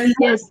 Yes, Miss Anita.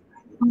 yes.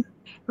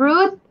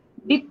 Ruth,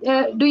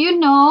 do you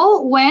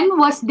know when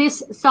was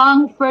this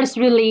song first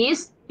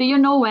released? Do you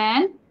know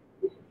when?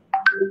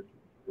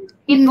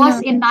 It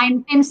was No. in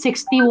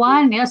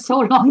 1961, yeah, so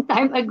long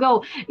time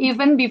ago,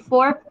 even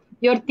before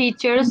your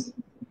teachers,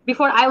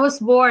 before I was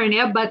born,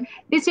 yeah. But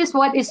this is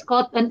what is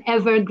called an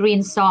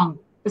evergreen song,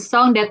 a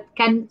song that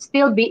can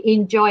still be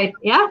enjoyed,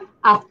 yeah,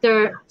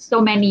 after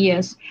so many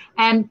years.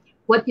 And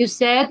what you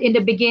said in the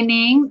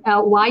beginning,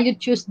 why you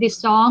choose this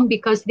song,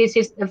 because this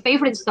is a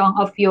favorite song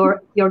of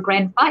your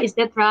grandpa, is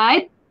that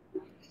right?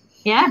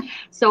 Yeah,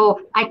 so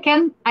I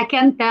can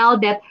tell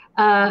that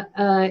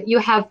you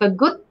have a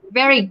good,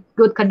 very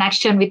good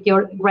connection with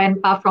your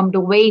grandpa from the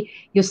way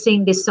you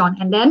sing this song.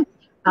 And then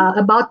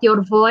about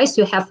your voice,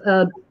 you have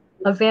a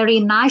very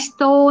nice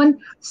tone,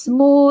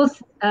 smooth,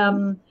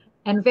 and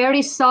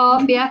very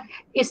soft. Yeah,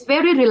 it's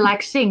very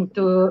relaxing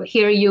to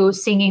hear you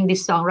singing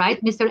this song,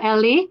 right, Mr.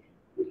 Ellie?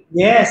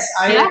 Yes,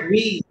 I Yeah.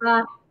 agree.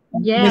 uh,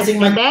 I'm yes, missing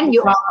my and then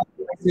you. grandpa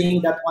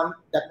singing that one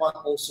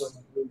also.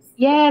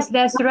 Yes,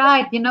 that's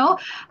right.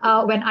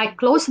 When I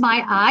close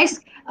my eyes,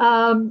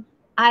 I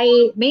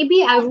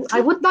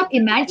would not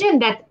imagine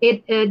that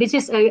this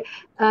is a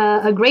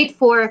great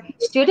for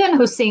student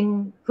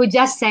who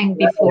just sang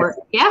before.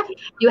 Yeah,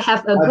 you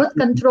have a good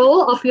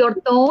control of your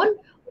tone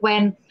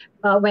when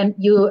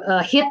you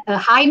hit a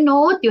high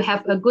note. You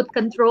have a good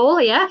control.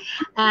 Yeah,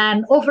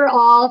 and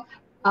overall,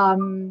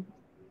 um,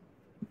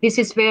 this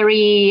is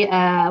very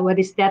what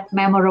is that,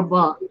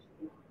 memorable.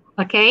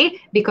 Okay,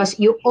 because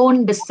you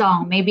own the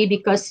song, maybe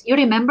because you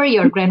remember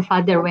your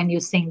grandfather when you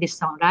sing this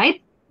song,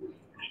 right,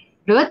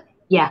 Ruth?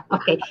 Yeah,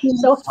 okay.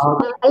 So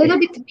a little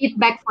Okay. bit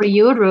feedback for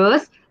you,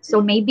 Ruth.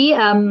 So maybe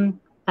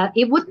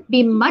it would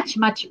be much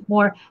much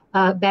more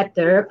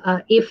better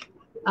if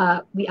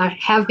we are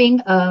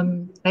having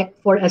like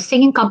for a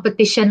singing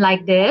competition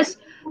like this.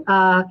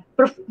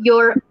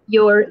 Your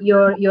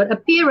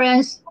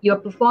appearance, your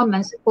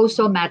performance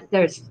also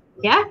matters.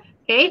 Yeah.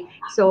 Okay.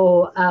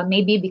 So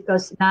maybe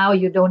because now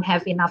you don't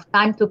have enough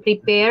time to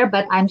prepare,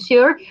 but I'm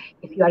sure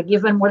if you are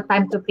given more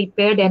time to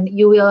prepare, then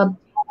you will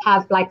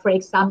have, like, for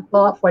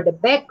example, for the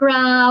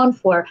background,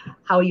 for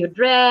how you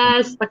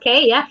dress.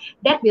 Okay, yeah,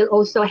 that will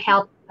also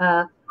help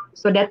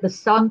so that the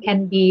song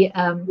can be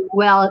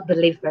well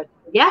delivered.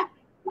 Yeah.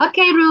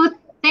 Okay, Ruth,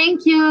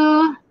 thank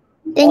you.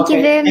 Thank you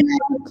Okay. very And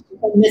much.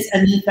 Miss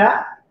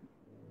Anita,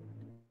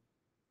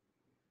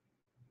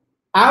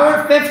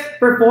 our fifth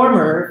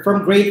performer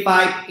from grade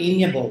 5,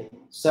 Amiable.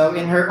 So,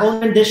 in her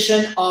own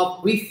rendition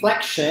of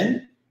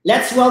Reflection,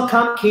 let's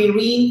welcome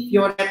Kyrene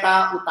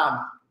Fioretta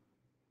Utama.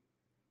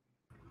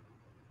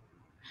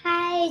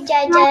 Hi,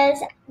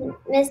 judges,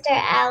 Mr.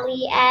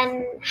 Ali,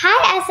 and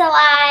hi,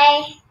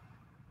 SLI.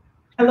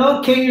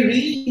 Hello,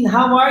 Kyrene.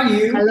 How are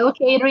you? Hello,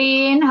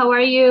 Karen, how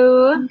are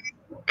you?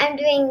 I'm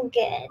doing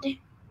good.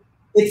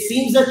 It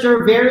seems that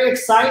you're very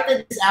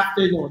excited this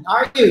afternoon.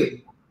 Are you?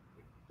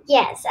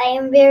 Yes, I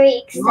am very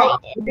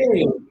excited.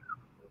 Okay.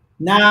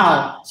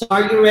 Now, so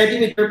are you ready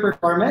with your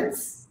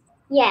performance?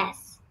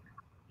 Yes.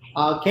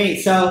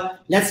 Okay, so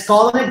let's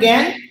call it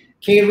again.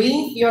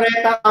 Kyrene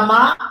Fioretta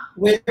Utama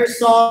with her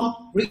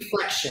song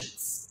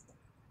Reflections.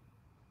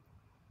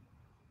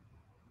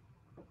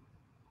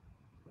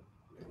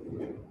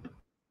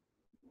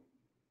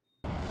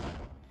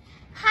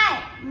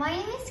 Hi, my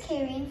name is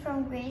Karen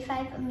from grade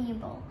 5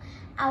 Amiibo.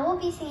 I will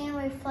be singing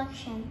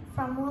Reflection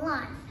from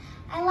Mulan.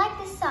 I like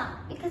this song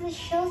because it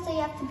shows that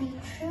you have to be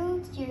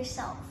true to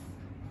yourself.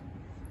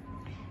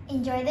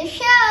 Enjoy the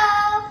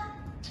show!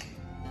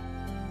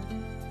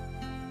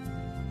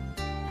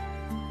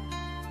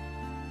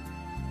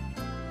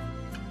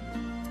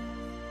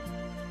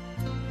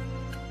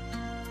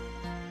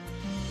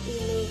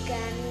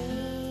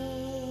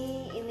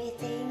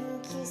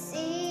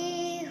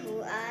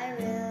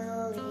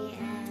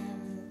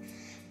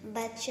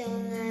 but you'll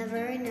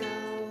never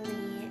know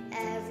me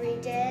every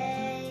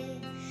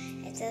day.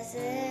 It's as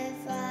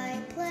if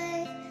I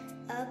play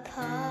a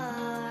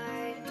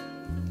part.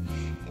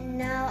 And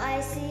now I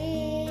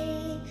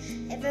see,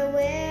 if I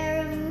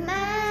wear a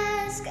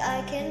mask,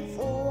 I can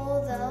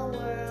fool the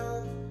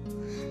world,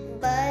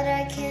 but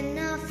I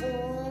cannot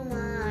fool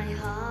my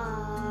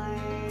heart.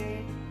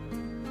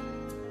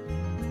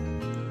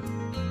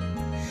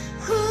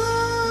 Who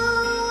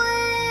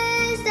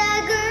is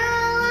that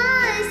girl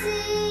I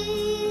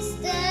see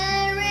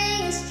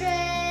staring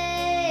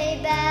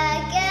straight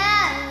back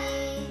at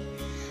me?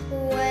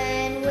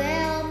 When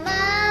will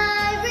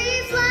my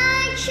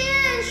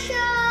reflection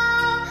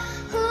show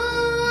who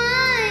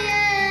I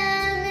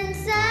am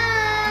inside?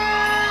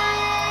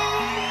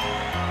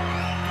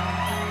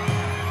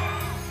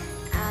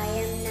 I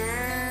am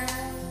now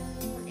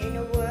in a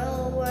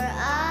world where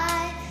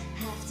I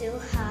have to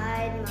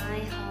hide my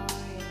heart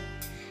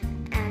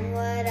and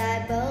what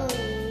I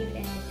believe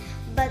in,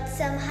 but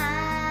somehow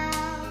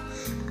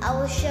I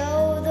will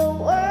show the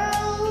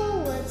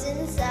world what's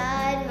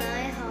inside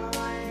my heart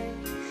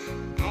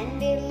and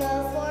be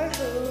loved for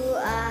who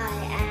I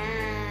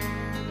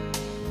am.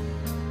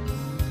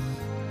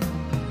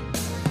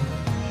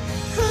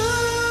 Who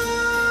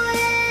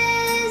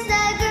is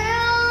that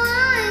girl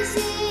I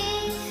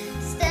see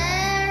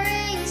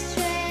staring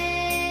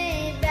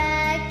straight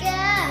back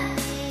at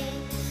me?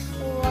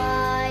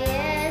 Why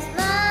is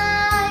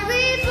my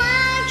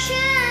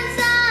reflection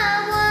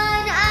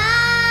someone I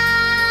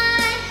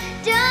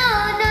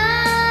don't know?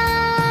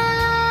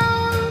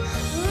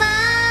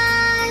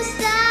 Must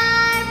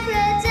I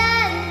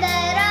pretend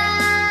that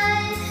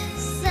I'm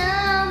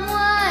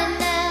someone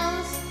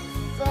else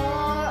for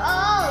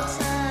all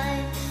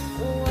time?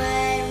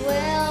 When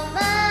will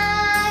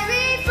my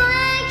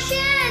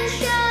reflection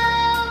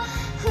show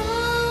who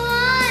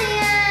I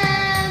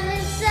am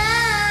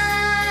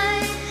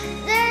inside?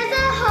 There's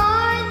a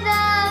heart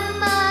that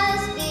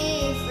must be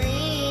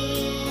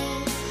free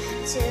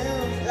to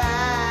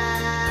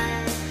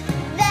fly,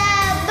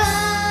 that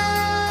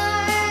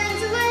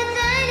burns with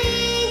the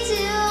need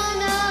to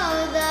know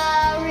the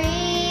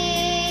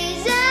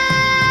reason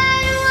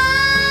why.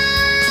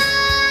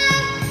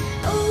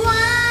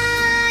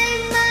 Why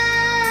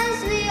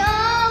must we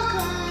all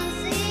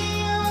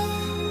conceal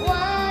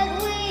what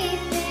we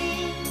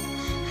think,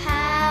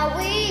 how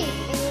we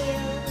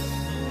feel?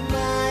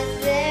 Must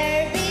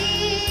there be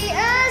a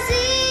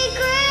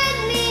secret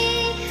me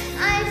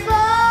I'm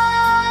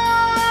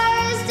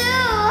forced to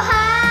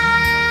hide?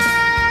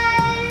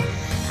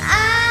 I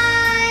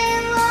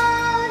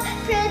won't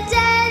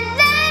pretend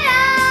that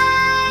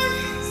I'm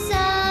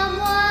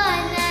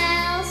someone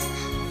else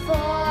for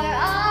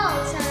all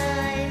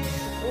time.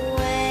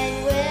 When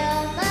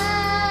will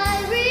my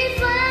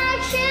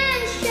reflection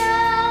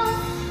show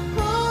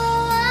who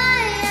I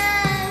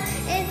am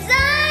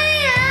inside?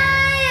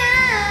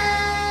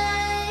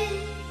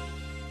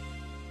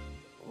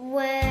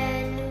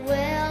 When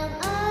will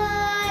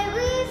my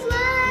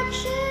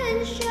reflection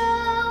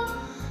show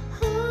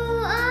who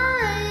I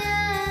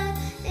am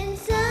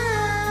inside?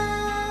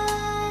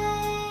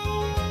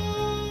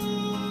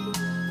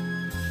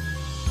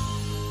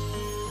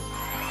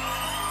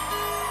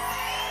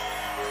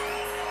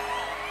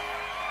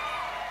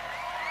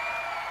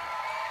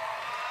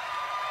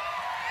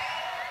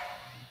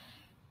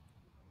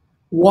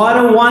 What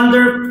a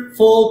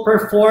wonderful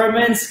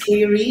performance,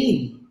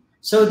 Kayreen.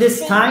 So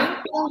this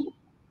time,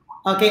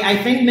 okay, I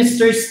think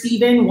Mr.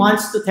 Steven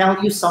wants to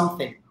tell you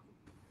something.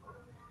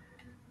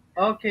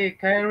 Okay,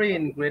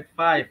 Kyrene, grade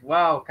 5.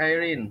 Wow,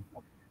 Kyrene.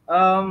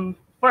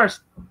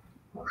 First,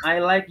 I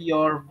like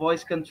your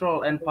voice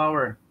control and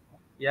power.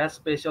 Yeah,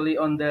 especially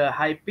on the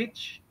high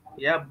pitch.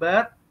 Yeah,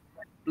 but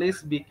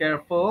please be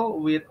careful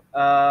with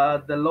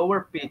the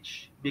lower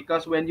pitch,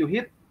 because when you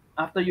hit,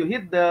 after you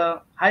hit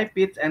the high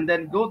pitch and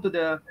then go to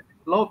the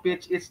low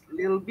pitch, it's a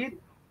little bit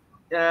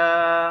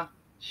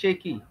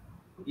shaky.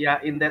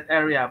 Yeah, in that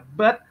area.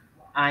 But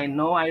I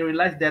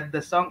realize that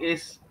the song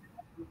is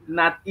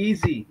not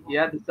easy.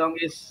 Yeah, the song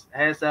is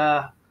has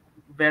a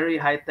very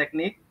high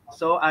technique.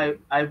 So I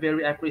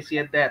very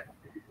appreciate that.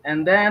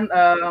 And then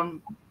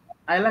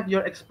I like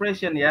your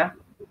expression. Yeah,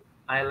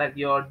 I like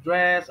your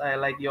dress. I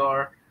like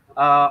your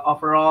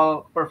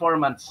overall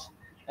performance.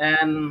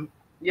 And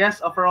yes,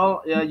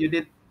 overall, you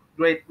did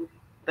great.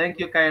 Thank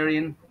you,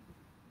 Kyrene.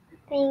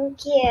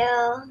 Thank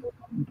you.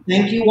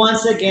 Thank you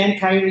once again,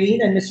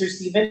 Kayreen and Mr.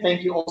 Steven.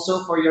 Thank you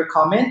also for your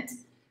comment.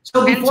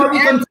 So And before we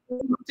continue,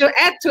 to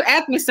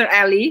add, Mr.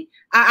 Ali,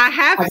 I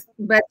have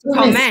but to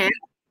comment.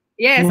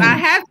 Yes, I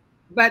have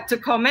but to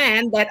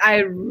comment that I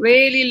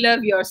really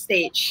love your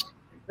stage.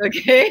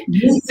 Okay,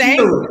 me thank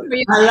too. you for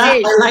your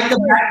stage. I like the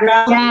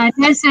background. Yeah,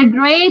 that's a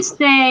great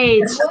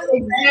stage.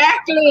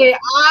 Exactly,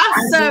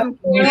 awesome.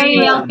 Very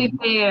well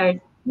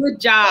prepared. Good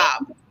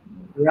job.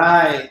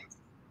 Right.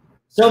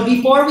 So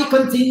before we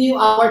continue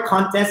our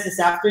contest this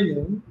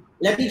afternoon,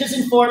 let me just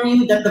inform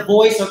you that the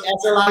voice of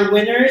SLI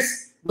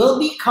winners will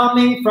be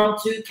coming from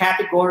two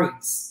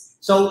categories.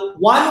 So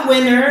one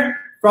winner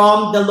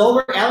from the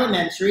lower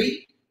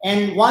elementary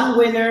and one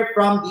winner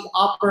from the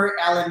upper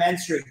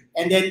elementary.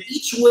 And then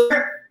each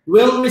winner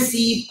will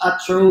receive a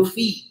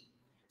trophy.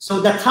 So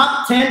the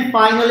top 10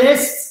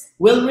 finalists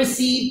will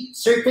receive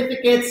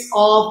certificates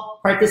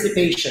of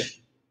participation.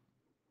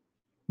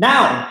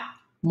 Now,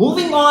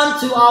 moving on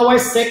to our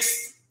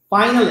sixth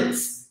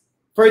finalist.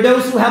 For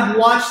those who have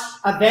watched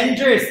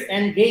Avengers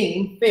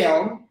Endgame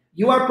film,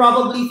 you are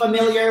probably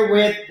familiar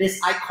with this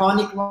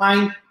iconic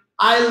line,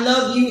 "I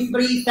love you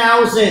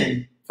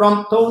 3000"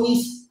 from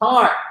Tony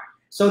Stark.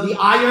 So the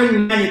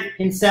Iron Man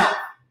himself.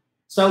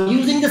 So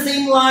using the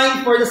same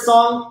line for the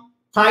song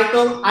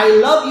titled "I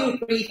Love You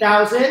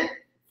 3000"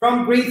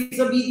 from Great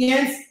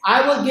Disobedience,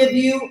 I will give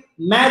you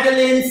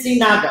Madeline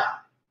Sinaga.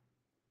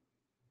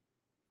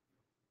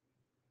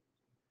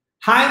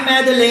 Hi,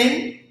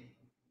 Madeline.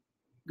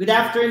 Good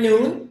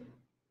afternoon.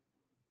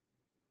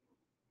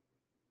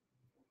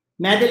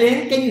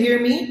 Madeline, can you hear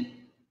me?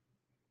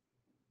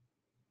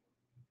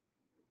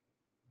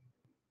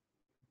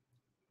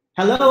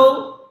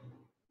 Hello?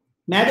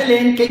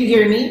 Madeline, can you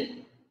hear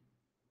me?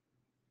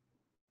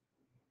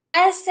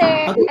 Yes,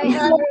 sir. Okay.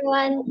 Hello,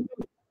 everyone.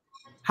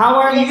 How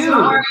are Yes, you?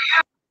 ma'am.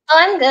 Oh,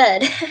 I'm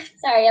good.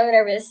 Sorry, I'm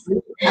nervous.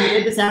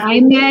 Hi,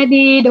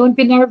 Maddie. Don't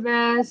be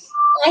nervous.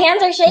 My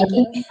hands are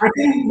shaking. I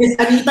think Miss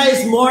Anita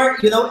is more,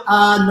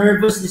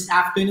 nervous this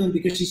afternoon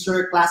because she's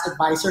your class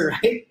advisor,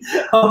 right?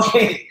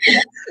 Okay.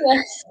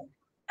 Yes.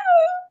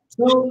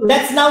 So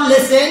let's now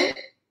listen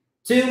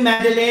to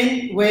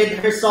Madeline with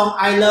her song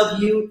 "I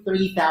Love You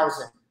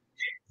 3000."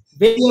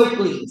 Video,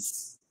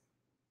 please.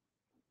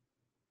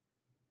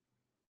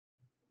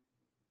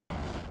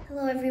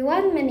 Hello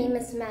everyone, my name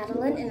is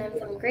Madeline and I'm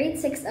from grade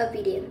 6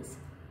 Obedience.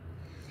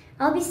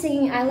 I'll be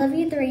singing I Love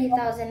You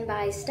 3000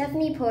 by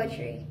Stephanie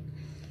Poetry.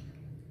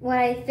 What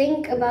I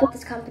think about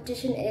this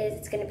competition is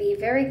it's going to be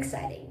very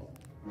exciting.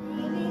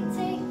 Baby,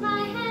 take my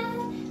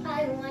hand,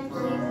 I want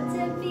you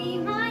to be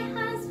my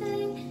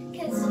husband,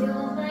 'cause you're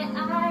my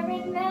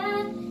Iron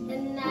Man,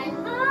 and I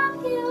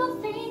love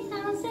you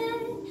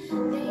 3000.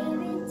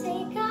 Baby,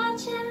 take a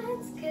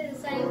chance,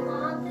 'cause I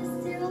want this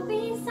to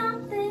be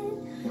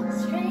something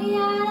straight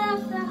out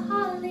of the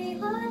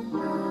Hollywood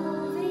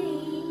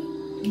movie.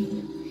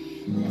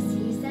 I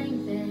see you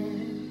standing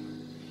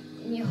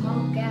there, and you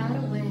hulk out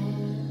a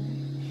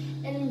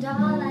web, and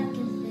all I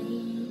can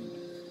think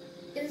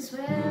is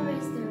where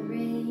is the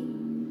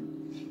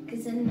ring?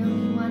 'Cause I know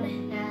you wanna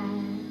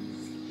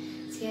ask,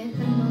 scared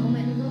the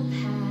moment will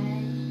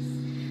pass.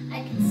 I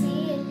can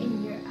see it in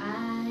your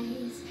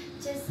eyes,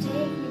 just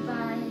take me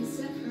by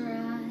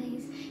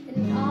surprise.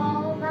 And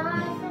all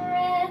my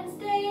friends,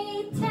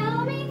 they tell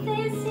me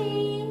they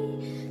see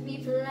me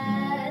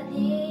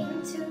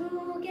planning to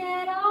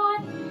get on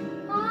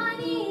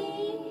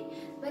money,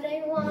 but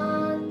I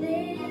want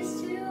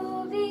this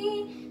to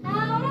be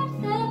out of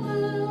the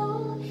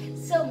blue,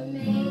 so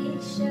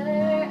make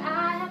sure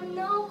I have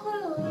no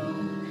clue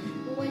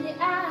when you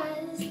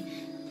ask.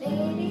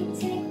 Baby,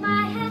 take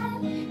my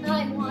hand,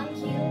 I want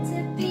you to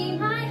be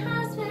my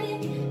husband,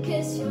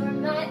 'cause you're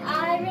my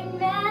Iron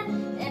Man,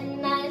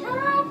 and I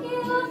love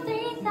you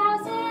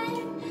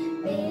 3000.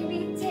 Baby,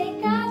 take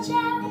a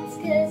chance,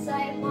 'cause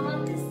I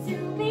want this to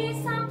be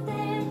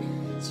something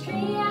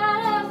straight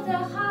out of the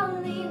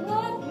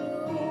Hollywood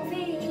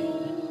movie.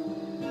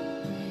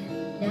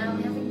 Now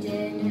we're having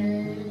dinner,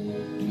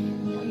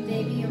 and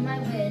baby, you're my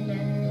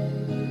winner.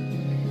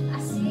 I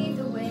see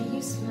the way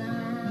you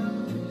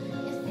smile,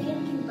 you're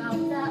thinking about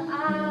the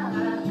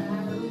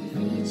aisle, you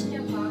reach in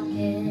your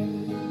pocket,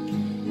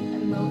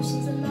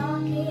 emotions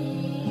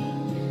unlocking.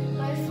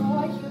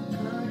 Before you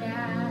could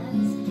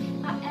ask,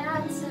 I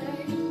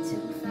answered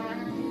too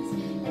fast,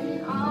 and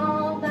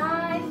all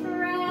my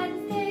friends,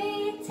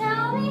 they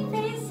tell me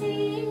they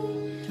see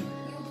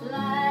you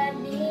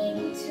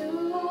planning to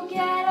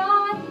get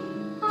on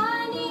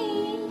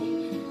honey.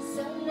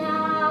 So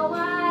now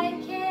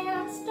I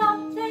can't stop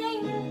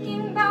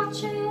thinking about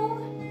you,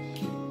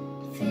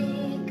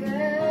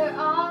 figure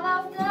all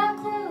of the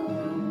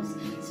clues.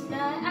 So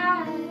now I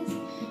ask,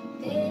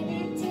 baby,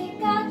 take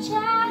a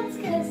chance,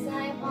 'cause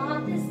I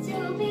want this to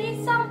be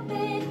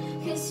something,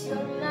 'cause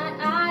you're my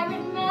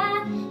Iron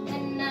Man,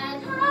 and I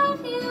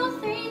love you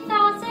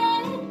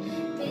 3000.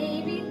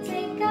 Baby,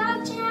 take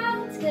a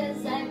chance,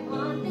 'cause I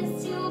want this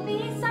to be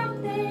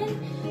something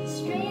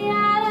straight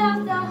out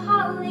of the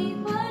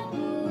Hollywood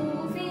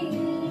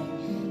movie.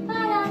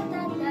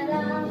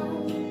 Ba-da-da-da-da.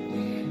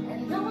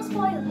 And no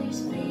spoilers,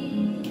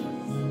 please.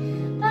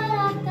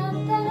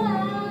 Ba-da-da-da-da.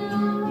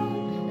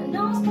 And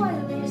no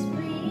spoilers,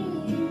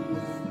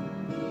 please.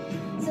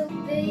 So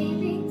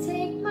baby,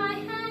 take my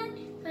hand,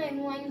 I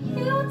want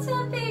you to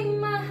be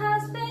my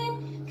husband,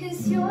 'cause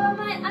you're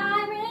my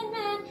Iron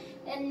Man,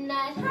 and I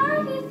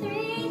love you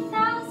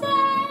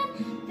 3000.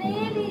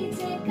 Baby,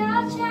 take a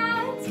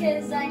chance,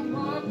 'cause I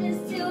want this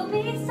to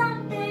be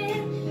something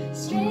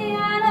straight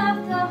out of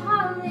the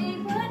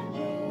Hollywood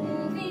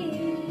movie.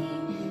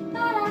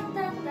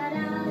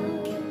 Ba-da-da-da-da.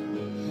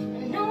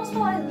 And no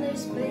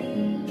spoilers,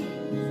 please.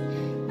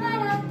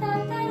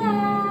 Ba-da-da-da-da.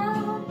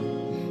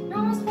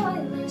 No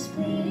spoilers,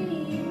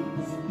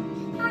 please.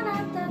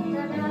 Da-da-da-da.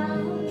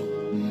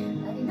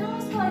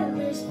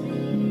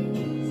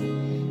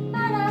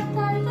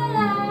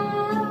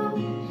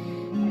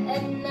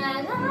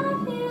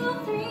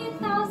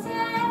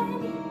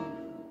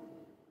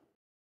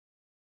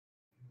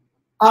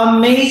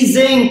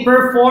 Amazing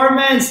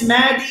performance,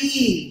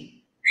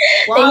 Maddie.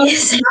 Wow.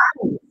 Yes.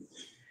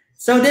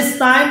 So this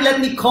time, let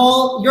me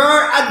call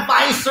your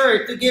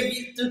advisor to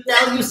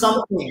tell you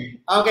something.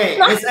 Okay,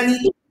 Miss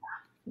Anita.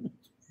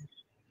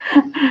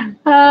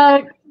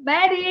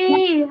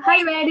 Maddie,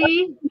 hi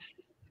Maddie.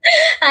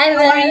 Hi,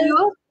 How are Miss.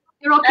 you?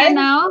 You're okay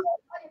now?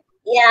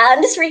 Yeah,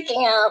 I'm just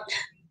freaking out.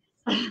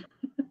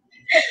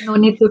 No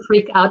need to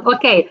freak out.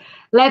 Okay,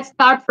 let's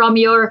start from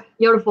your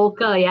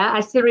vocal. Yeah,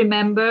 I still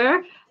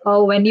remember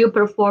when you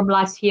performed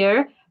last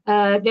year.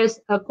 There's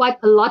quite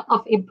a lot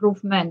of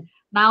improvement.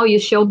 Now you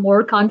show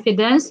more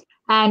confidence,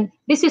 and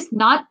this is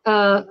not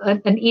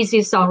an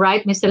easy song,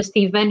 right, Mr.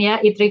 Steven? Yeah,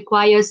 it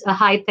requires a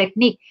high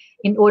technique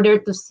in order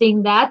to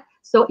sing that,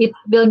 so it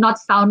will not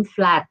sound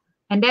flat.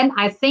 And then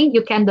I think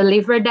you can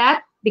deliver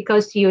that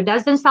because you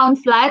doesn't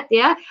sound flat.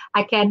 Yeah,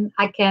 I can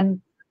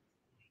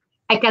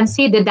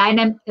see the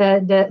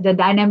the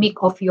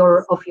dynamic of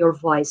your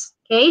voice.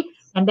 Okay,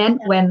 and then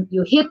when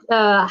you hit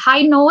a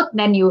high note,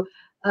 then you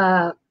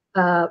uh,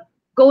 uh,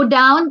 go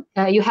down.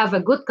 You have a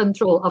good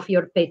control of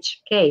your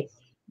pitch. Okay,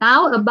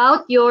 now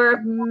about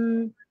your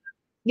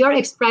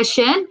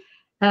expression.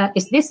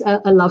 Is this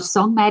a love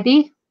song,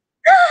 Maddie?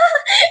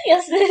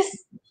 Yes,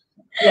 Miss.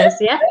 Yes,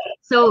 yeah.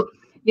 So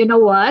you know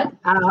what?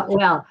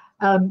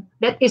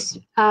 That is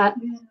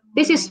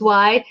this is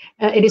why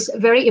it is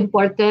very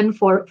important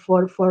for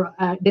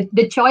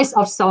the choice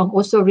of song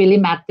also really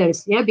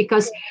matters. Yeah,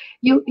 because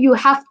you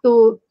have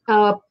to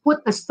put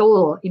a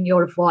soul in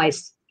your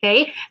voice.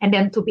 Okay, and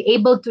then to be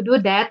able to do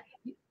that,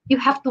 you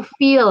have to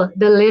feel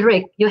the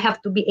lyric. You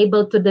have to be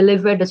able to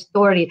deliver the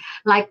story,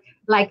 like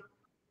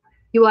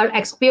you are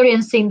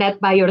experiencing that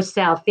by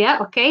yourself. Yeah,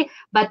 okay.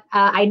 But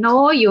I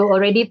know you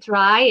already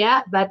try.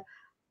 Yeah, but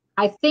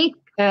I think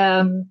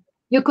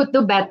you could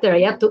do better,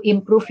 yeah, to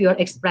improve your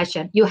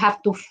expression. You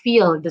have to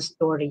feel the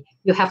story.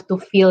 You have to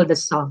feel the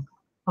song,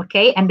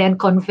 okay, and then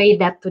convey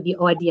that to the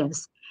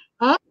audience.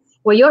 And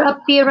for your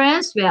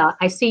appearance, well,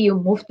 I see you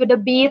move to the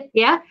beat,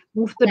 yeah,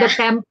 move to the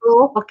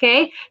tempo,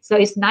 okay. So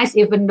it's nice,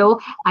 even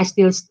though I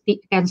still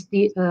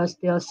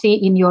see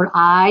in your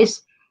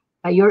eyes,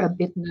 you're a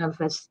bit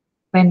nervous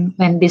when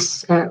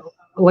this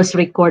was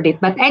recorded.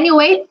 But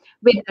anyway,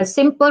 with a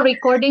simple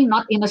recording,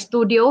 not in a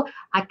studio,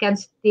 I can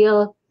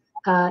still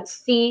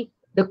see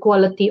the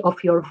quality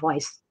of your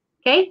voice.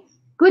 Okay,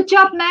 good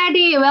job,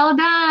 Maddie. Well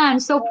done.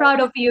 So proud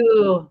of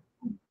you.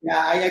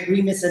 Yeah, I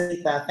agree, Miss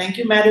Anita. Thank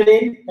you,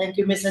 Madeline. Thank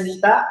you, Miss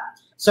Anita.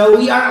 So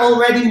we are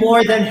already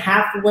more than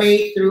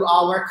halfway through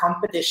our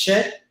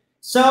competition.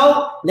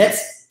 So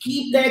let's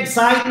keep the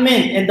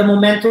excitement and the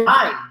momentum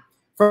high.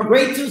 From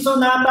Grade 2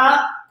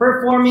 Sonata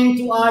performing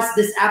to us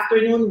this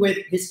afternoon with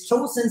his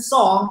chosen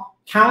song,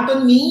 Count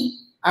on Me.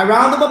 A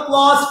round of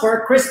applause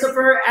for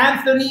Christopher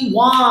Anthony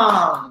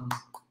Wang.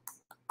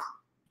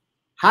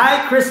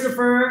 Hi,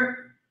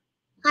 Christopher.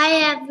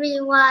 Hi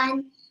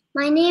everyone.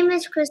 My name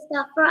is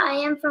Christopher. I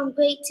am from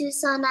grade 2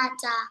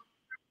 Sonata.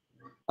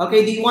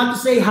 Okay, do you want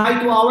to say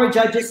hi to our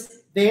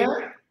judges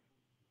there?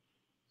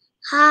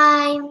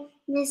 Hi,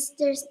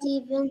 Mr.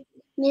 Steven,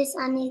 Miss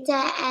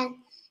Anita, and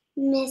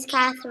Miss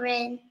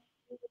Catherine.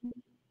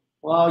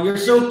 Wow, you're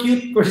so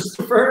cute,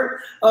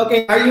 Christopher.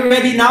 Okay, are you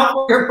ready now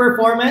for your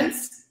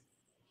performance?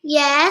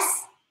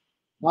 Yes.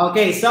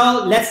 Okay,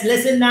 so let's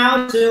listen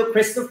now to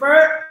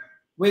Christopher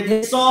with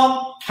his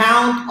song,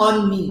 Count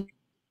on Me.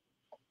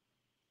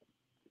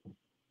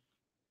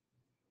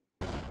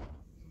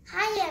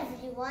 Hi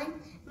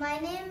everyone. My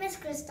name is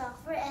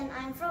Christopher and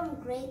I'm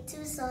from grade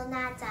 2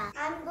 Sonata.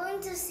 I'm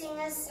going to sing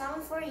a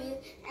song for you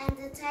and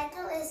the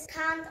title is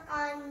Count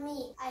on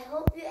Me. I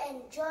hope you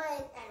enjoy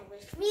it and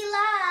wish me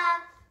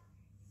luck.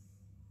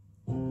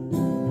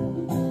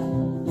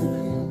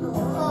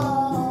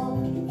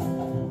 Oh,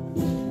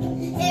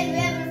 if you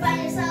ever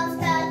find yourself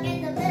stuck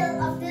in the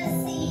middle of the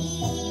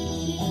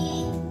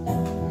sea,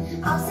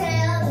 I'll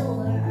sail the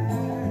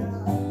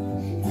world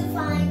to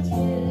find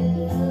you.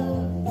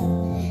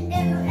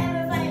 If you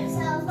ever find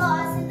yourself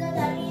lost in the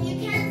dark and you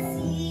can't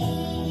see,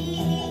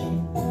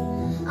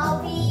 I'll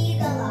be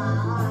the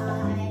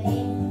light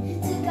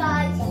to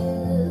guide you.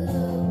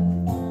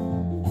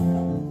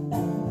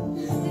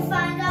 We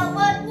find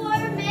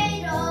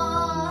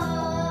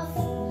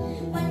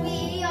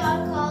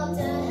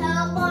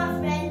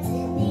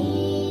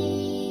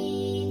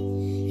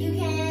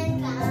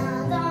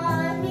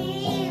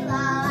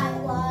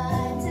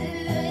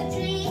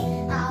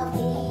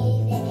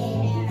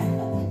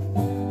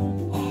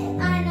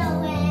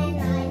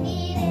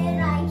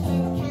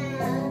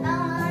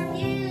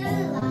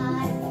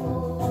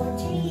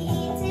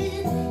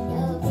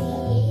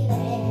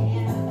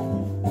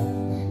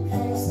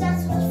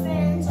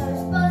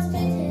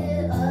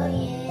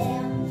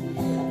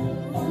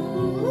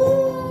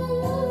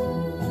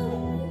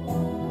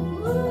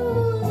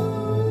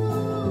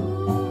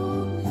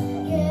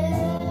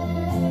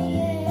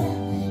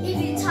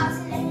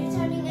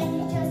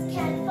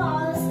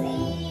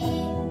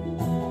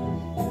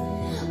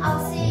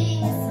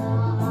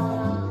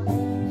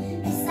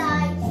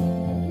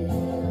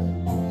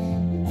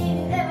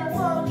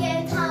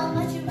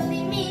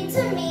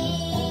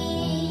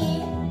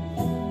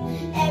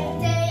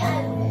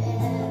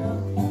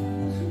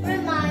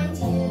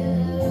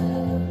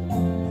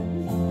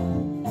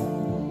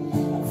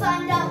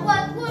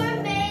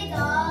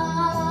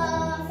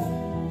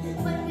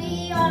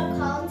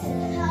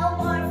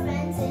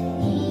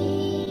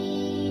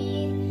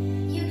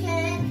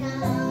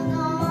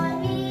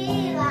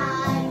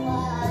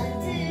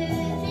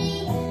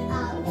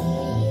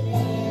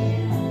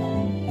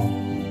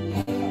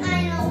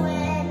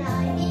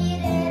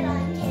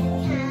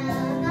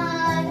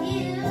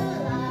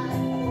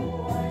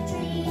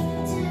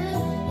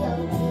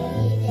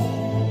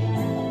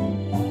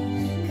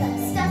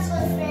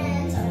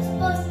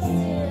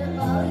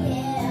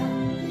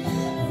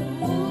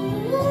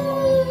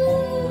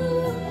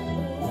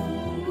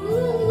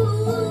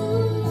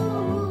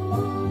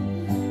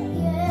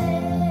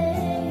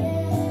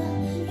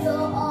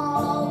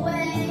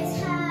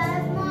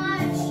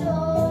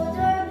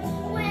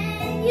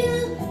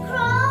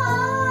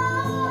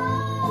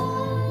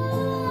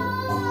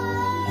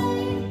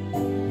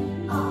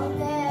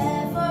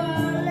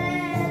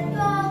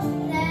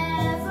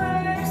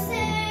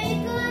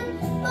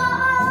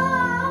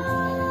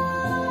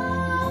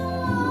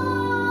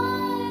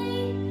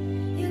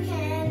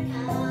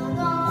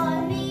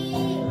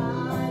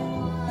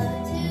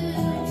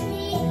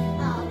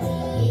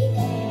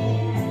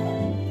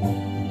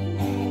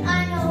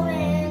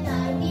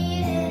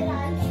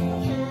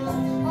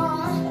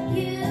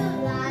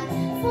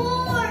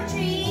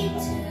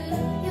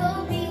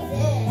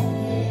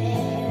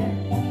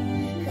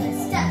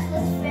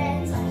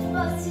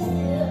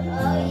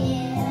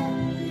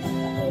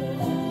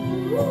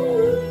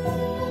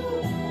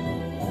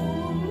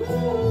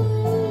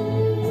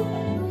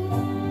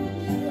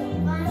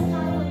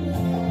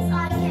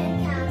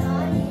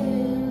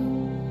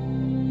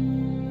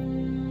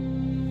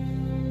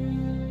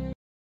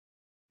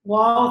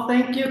Wow,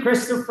 thank you,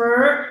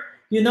 Christopher.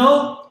 You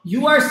know,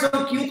 you are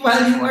so cute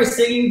while you are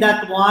singing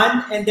that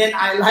one, and then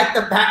I like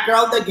the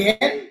background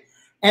again.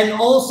 And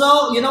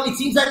also, you know, it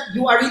seems that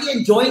you are really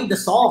enjoying the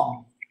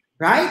song,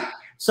 right?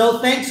 So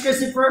thanks,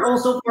 Christopher,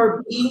 also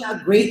for being a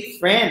great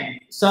friend.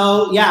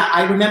 So yeah,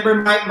 I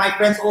remember my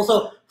friends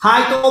also.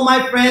 Hi to all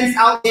my friends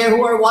out there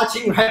who are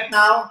watching right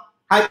now.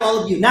 Hi to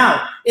all of you.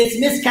 Now, it's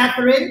Miss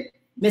Catherine.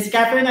 Miss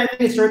Catherine, I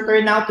think it's your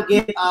turn now to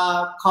give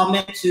a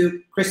comment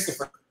to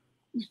Christopher.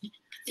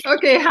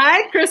 Okay,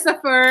 hi,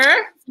 Christopher.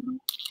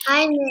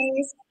 Hi,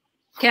 Miss.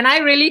 Can I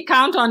really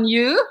count on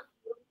you?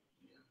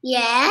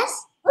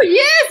 Yes. Oh,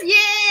 yes,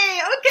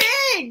 yay.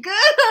 Okay,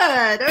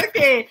 good.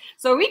 Okay,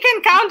 so we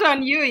can count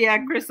on you,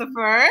 yeah,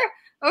 Christopher.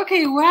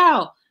 Okay,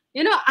 wow.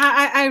 You know,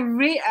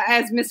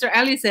 as Mr.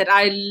 Ali said,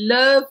 I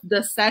love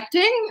the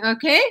setting.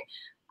 Okay,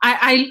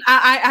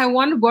 I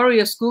want to borrow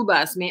your school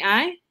bus. May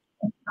I?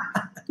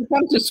 To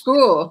come to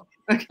school.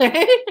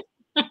 Okay.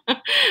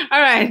 All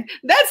right,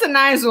 that's a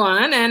nice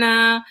one, and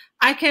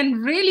I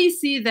can really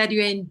see that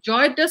you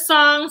enjoyed the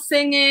song,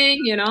 singing,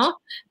 you know,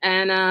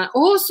 and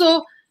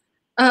also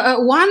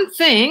one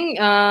thing,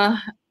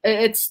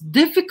 it's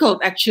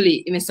difficult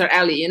actually, Mr.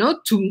 Ali, you know,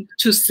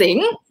 to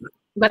sing,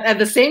 but at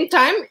the same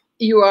time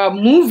you are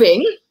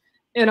moving,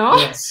 you know,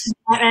 Yes.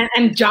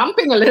 and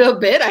jumping a little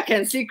bit. I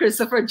can see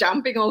Christopher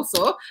jumping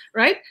also,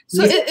 right?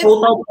 So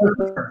Total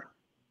perfect.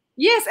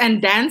 yes,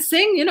 and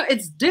dancing, you know,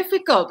 it's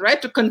difficult, right,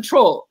 to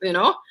control, you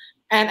know,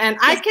 and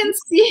I can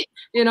see,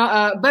 you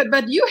know,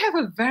 but you have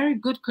a very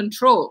good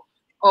control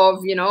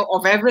of, you know,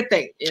 of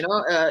everything, you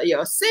know,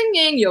 your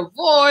singing, your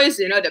voice,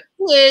 you know, the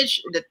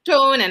pitch, the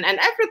tone, and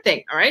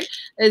everything. All right,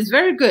 it's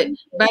very good.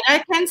 But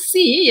I can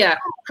see, yeah,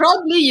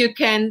 probably you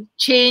can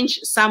change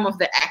some of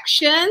the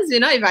actions, you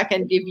know, if I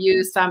can give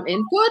you some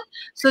input,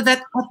 so that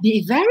at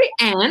the very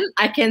end,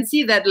 I can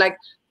see that like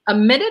a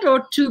minute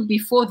or two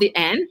before the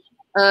end,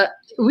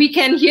 we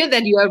can hear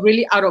that you are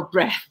really out of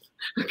breath.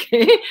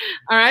 Okay,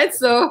 all right.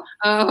 So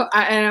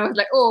and I was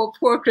like, oh,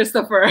 poor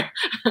Christopher.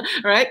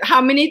 Right?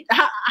 How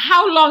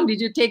long did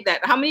you take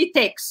that? How many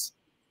takes?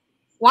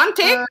 One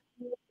take?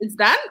 It's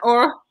done,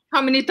 or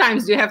how many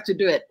times do you have to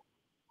do it?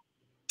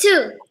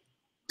 2.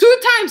 2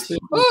 times.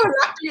 Oh,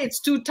 luckily it's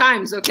 2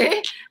 times.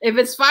 Okay. If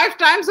it's 5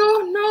 times,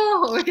 oh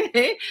no.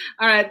 Okay.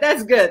 All right.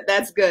 That's good.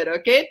 That's good.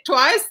 Okay.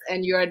 Twice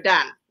and you're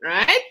done.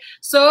 Right.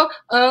 So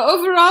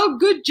overall,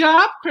 good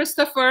job,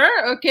 Christopher.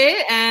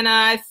 Okay. And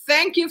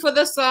thank you for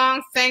the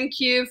song. Thank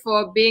you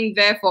for being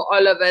there for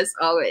all of us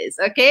always.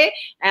 Okay.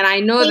 And I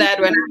know that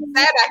when I'm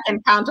sad, I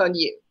can count on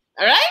you.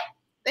 All right.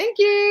 Thank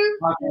you.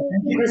 Okay,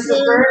 thank you,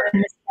 Christopher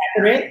and Miss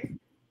Catherine.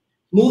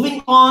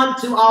 Moving on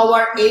to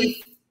our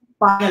 8th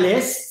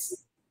finalists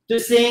to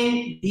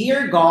sing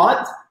Dear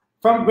God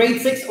from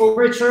grade 6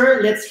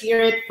 overture. Let's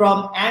hear it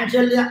from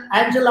Angela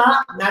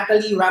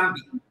Natalie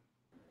Rambi.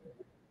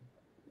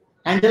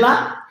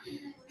 Angela?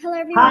 Hello,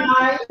 everyone.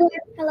 Hi.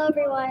 Hello,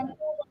 everyone.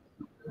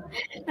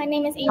 My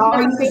name is How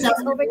are Angela you from grade this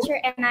 6 overture,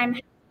 and I'm...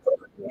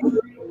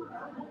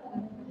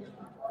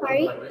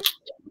 Sorry?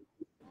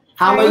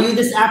 How are you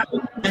this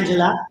afternoon,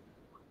 Angela?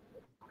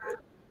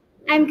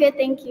 I'm good,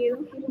 thank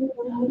you.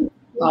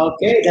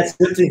 Okay, that's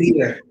good to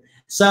hear.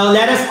 So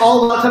let us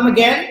all welcome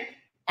again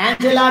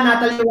Angela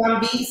Natalie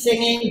Rambi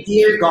singing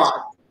Dear God.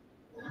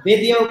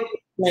 Video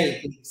play,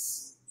 please.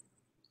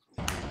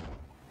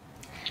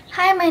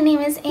 Hi, my name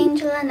is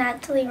Angela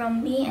Natalie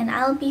Rumby, and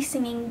I'll be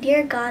singing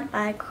Dear God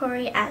by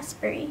Corey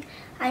Asbury.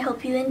 I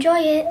hope you enjoy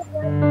it.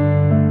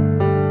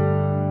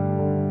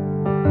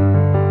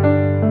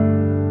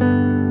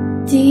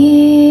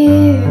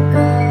 Dear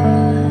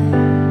God,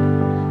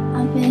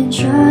 I've been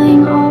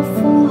trying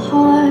awful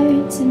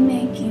hard to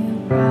make you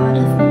proud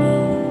of me,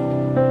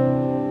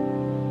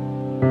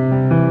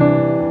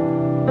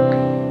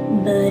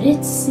 but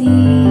it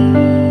seems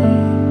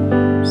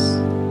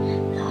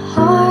the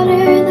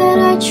harder that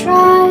I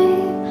try,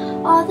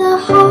 all the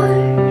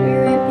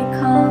harder it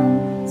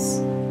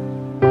becomes,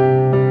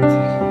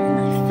 and I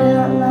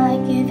felt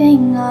like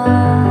giving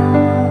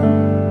up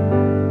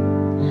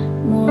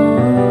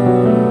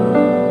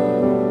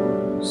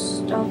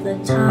most of the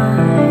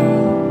time.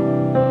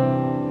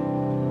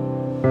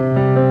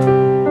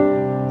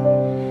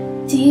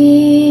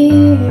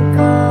 Dear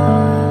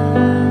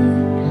God,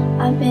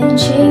 I've been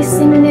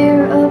chasing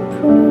their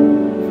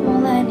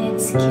approval and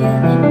it's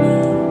killing me.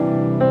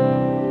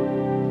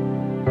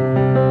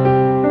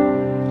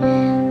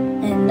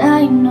 And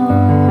I know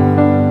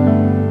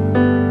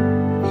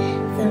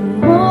the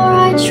more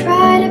I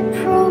try to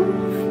prove,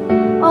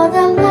 all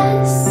the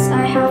less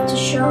I have to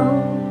show.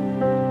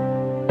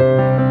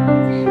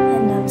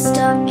 And I'm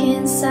stuck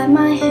inside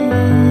my head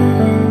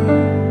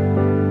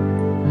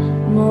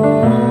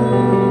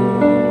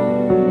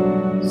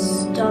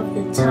most of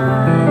the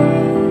time.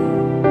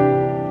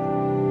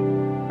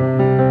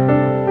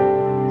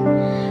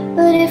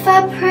 But if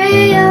I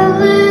pray a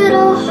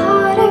little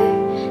harder,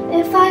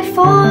 if I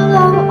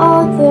follow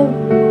all the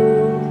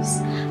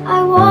rules,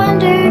 I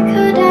wonder,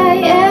 could I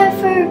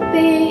ever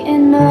be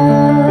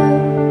enough?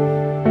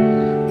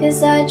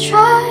 'Cause I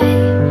try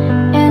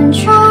and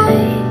try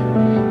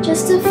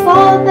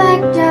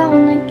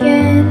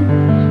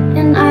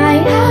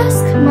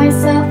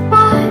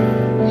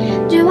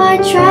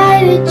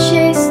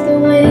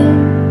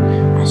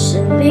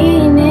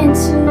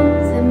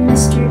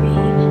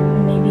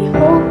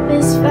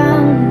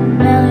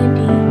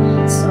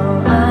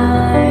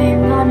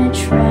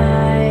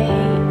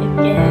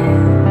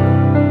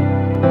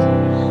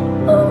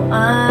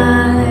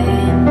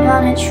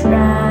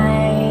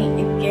try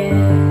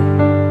again.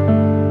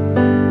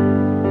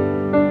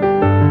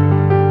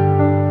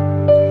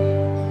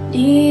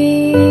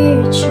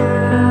 Dear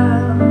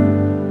child,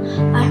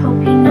 I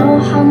hope you know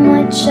how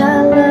much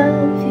I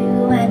love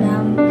you and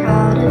I'm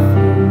proud of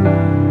you.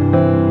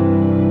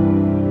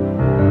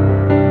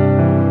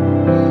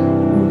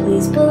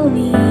 Please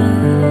believe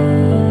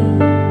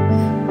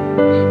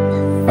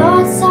the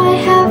thoughts I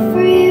have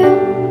for you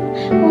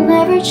will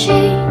never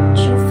change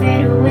or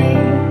fade away.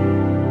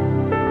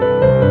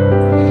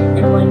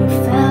 And when you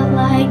felt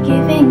like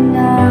giving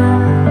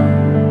up,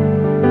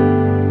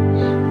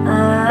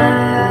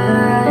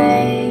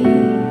 I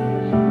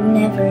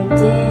never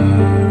did.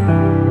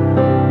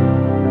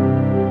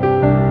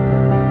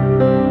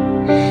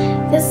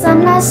 'Cause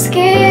I'm not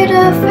scared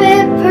of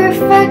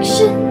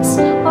imperfections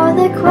or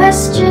the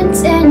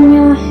questions in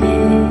your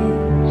head.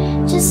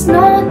 Just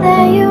know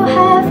that you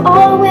have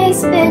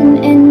always been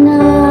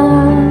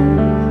enough.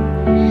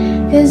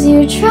 'Cause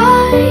you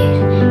tried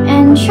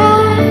and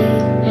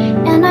tried,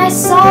 and I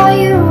saw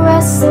you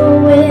wrestle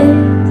with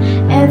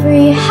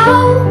every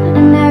how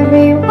and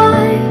every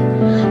why.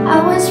 I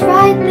was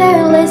right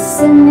there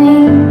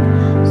listening.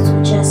 So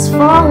just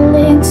fall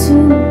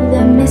into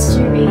the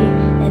mystery,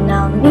 and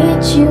I'll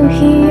meet you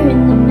here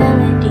in the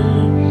melody.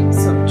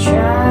 So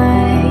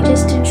try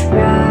just to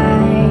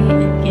try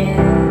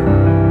again.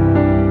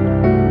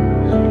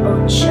 Oh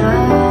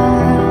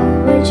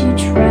child, would you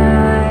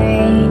try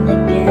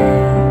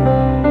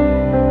again?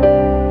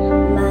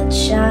 My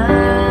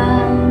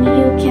child,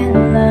 you can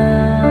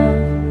love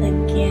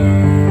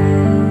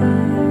again.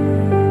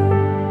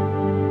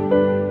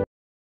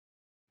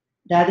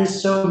 That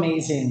is so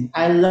amazing.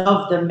 I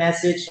love the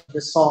message of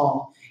the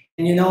song.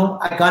 And you know,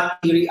 I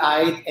got teary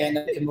eyed and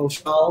a bit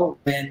emotional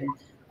when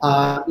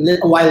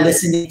while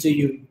listening to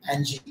you,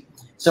 Angie.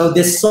 So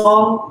this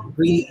song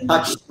really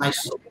touched my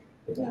soul.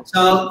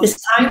 So this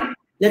time,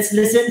 let's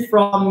listen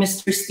from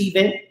Mr.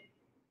 Steven.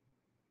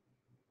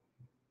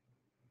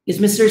 Is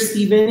Mr.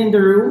 Steven in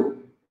the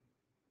room?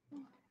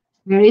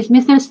 Where is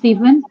Mr.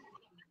 Stephen?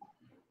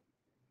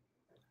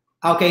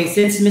 Okay,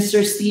 since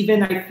Mr.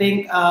 Steven, I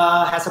think,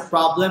 has a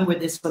problem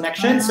with his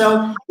connection.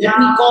 So let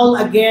me call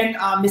again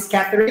Miss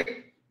Catherine.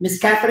 Miss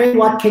Catherine,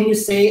 what can you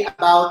say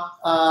about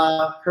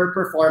her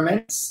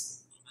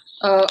performance?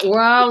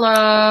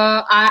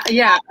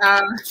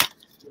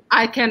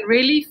 I can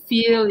really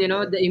feel,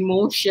 the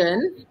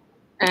emotion,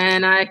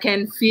 and I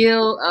can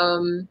feel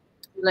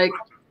like,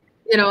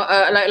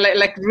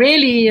 like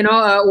really,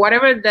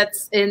 whatever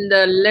that's in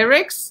the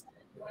lyrics,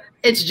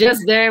 it's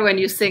just there when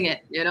you sing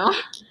it,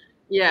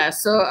 Yeah,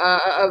 so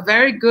a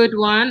very good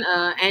one,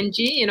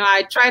 Angie.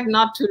 I tried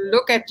not to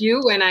look at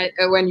you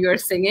when you're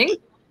singing,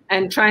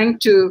 and trying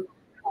to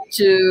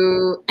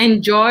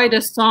enjoy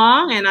the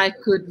song, and I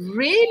could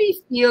really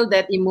feel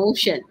that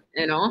emotion,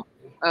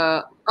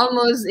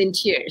 almost in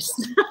tears.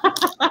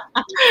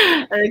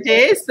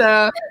 Okay,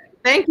 so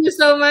thank you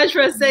so much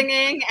for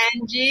singing,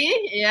 Angie.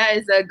 Yeah,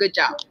 it's a good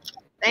job.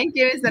 Thank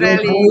you, Mr.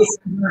 Ali.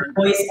 Your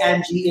voice,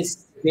 Angie,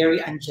 is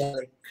very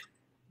angelic.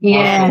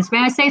 Yes. May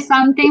I say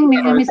something,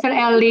 Mr.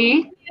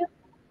 Ellie?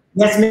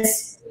 Yes,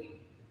 Miss.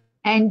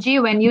 Angie,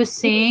 when you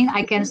sing,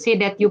 I can see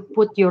that you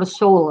put your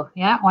soul,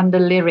 yeah, on the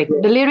lyric.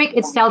 The lyric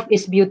itself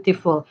is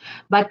beautiful,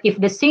 but if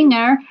the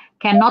singer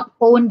cannot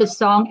own the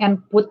song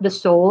and put the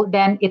soul,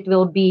 then it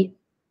will be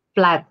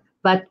flat.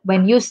 But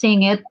when you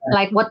sing it,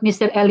 like what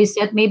Mr. Ellie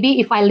said,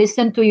 maybe if I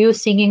listen to you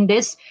singing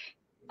this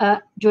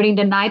during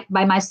the night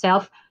by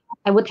myself,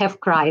 I would have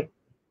cried.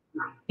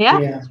 Yeah,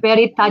 Yeah. it's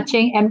very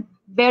touching and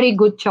very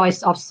good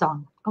choice of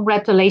song.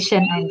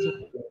 Congratulations,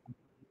 Angie.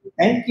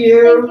 Thank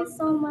you. Thank you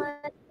so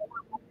much.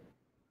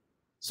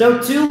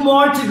 So two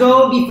more to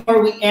go before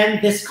we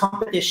end this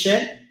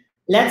competition.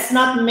 Let's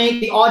not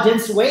make the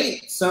audience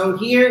wait. So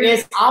here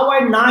is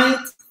our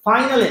 9th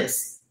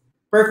finalist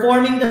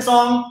performing the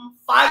song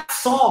Fight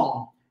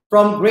Song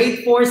from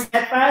Grade 4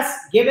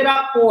 Steadfast. Give it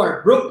up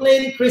for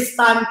Brooklyn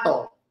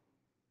Cristanto.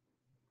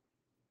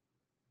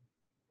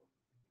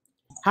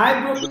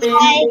 Hi, Brooklyn.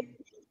 Hi.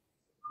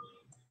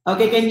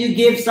 Okay, can you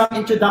give some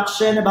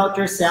introduction about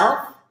yourself?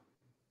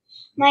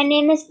 My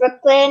name is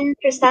Brooklyn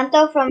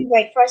Cristanto from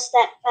Grade 4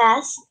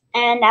 Steadfast,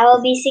 and I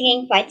will be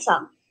singing Fight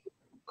Song.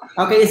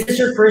 Okay, is this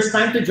your first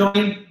time to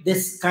join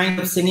this kind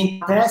of singing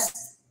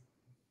contest?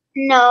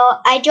 No,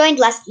 I joined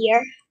last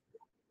year.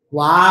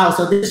 Wow,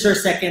 so this is your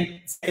second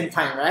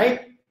time,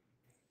 right?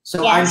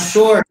 So I'm Yes.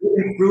 sure you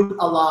improved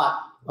a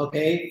lot,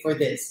 okay, for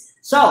this.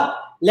 So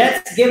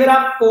let's give it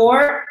up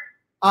for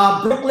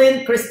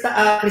Brooklyn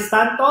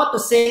Cristanto to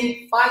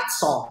sing Fight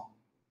Song.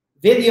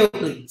 Video,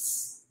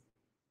 please.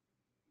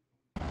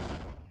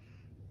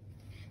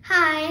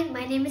 Hi,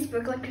 my name is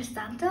Brooklyn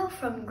Cristanto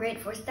from Grade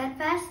 4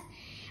 Steadfast,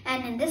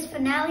 and in this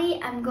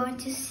finale, I'm going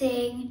to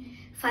sing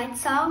Fight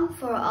Song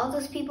for all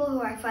those people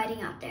who are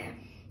fighting out there.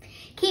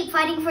 Keep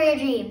fighting for your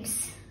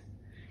dreams.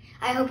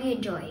 I hope you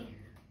enjoy.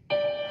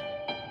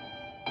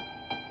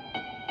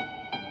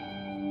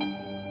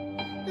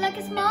 Like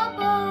a small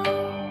boat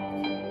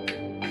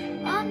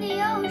on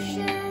the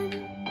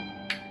ocean,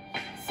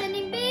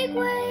 sending big big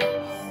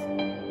waves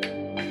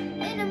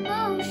in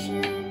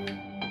emotion,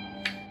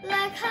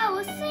 like how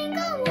a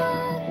single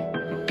word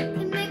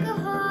can make a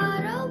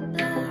heart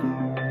open.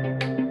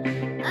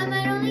 I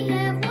might only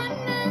have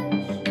one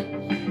match,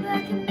 but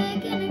I can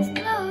make an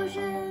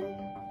explosion.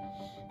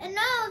 And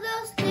all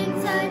those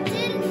things I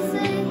didn't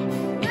say,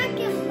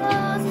 wrecking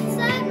balls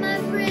inside my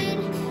brain.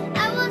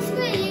 I will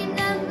scream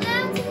out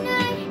loud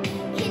tonight.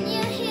 Can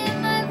you hear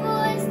my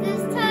voice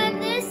this time?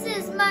 This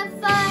is my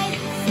fight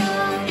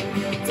song.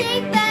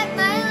 Take back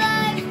my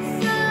life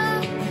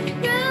song.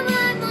 Prove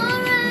I'm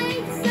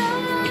alright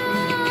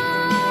song.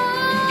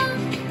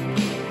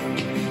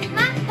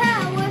 My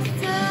power's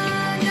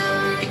turned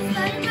on.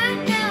 Starting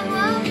right now,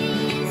 I'll be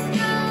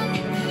strong.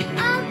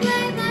 I'll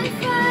play my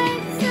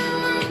fight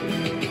song.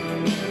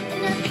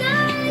 And I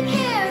don't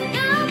care if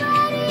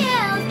nobody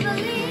else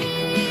believes,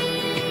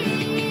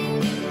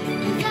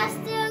 'cause I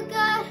still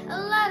got a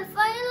lot of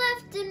fire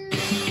left in me.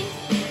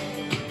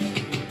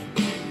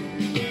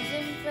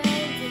 Losing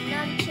friends and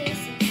I'm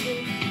chasing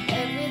sleep.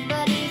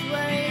 Everybody's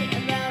worried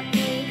about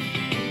me.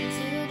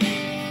 Too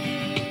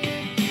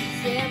deep,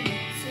 yeah, I'm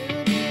too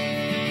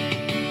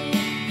deep.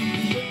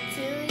 It's been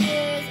 2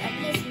 years, I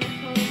miss my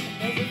home.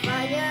 There's a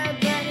fire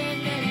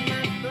burning in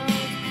my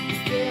bones. I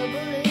still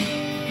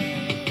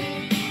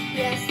believe,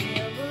 yeah, I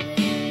still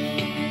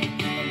believe.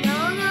 And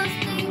all those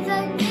things I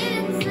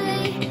didn't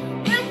say,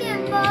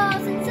 wrecking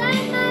balls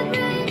inside my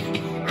brain.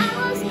 I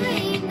will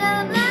scream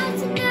out loud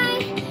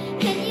tonight.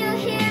 Can you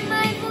hear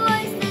my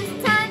voice this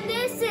time?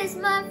 This is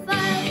my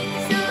fight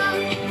song.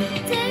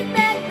 Take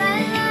back my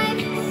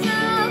life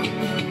song.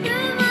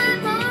 Prove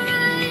I'm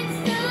alright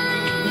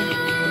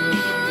song.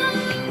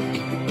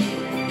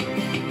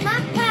 My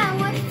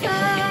power's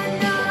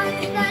turned on.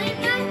 Starting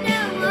right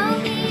now, I'll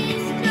be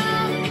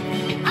strong.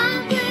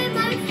 I'll play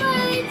my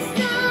fight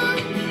song.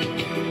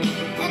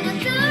 And I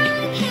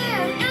don't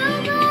care if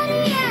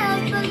nobody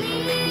else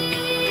believes,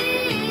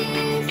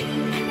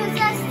 'cause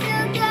I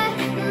still got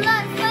a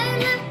lot of fire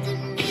left in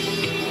me.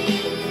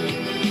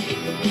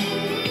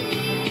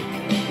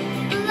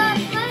 A lot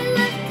of fire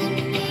left in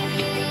me.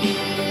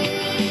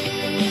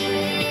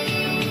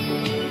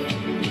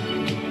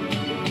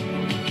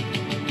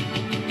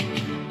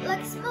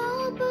 Like a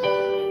small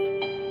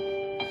boat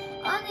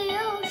on the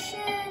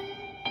ocean,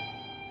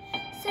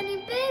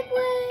 sending big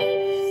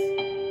waves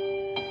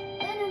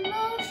in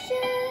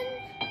emotion,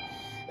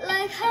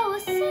 like how a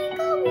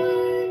single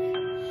word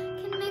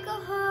can make a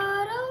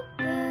heart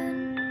open.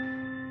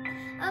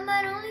 I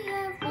might only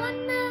have one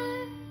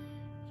match,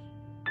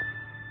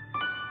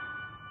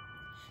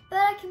 but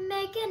I can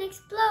make an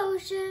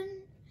explosion.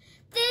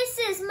 This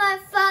is my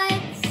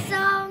fight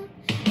song.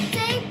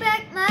 Take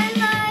back my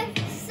life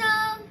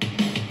song.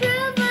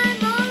 Prove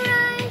I'm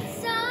alright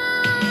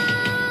song.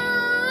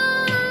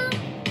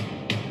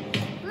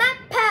 My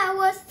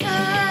power's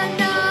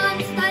turned on.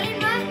 Starting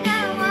right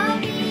now, I'll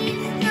be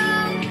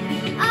strong.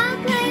 I'll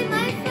play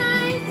my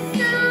fight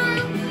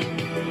song.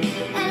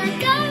 And I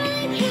don't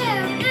really care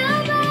if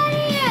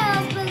nobody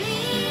else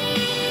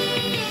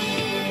believes,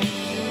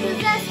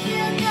 'cause I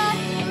still got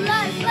a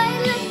lot of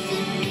fire left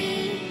in me.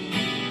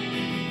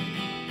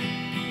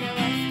 Now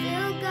I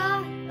still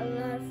got a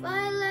lot of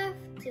fire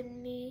left in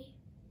me.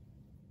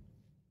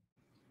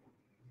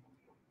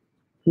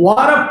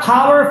 What a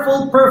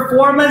powerful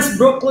performance,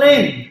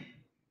 Brooklyn.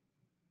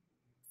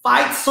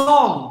 Fight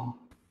song.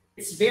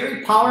 It's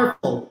very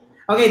powerful.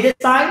 Okay, this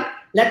time,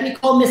 let me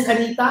call Miss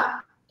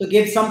Anita to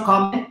give some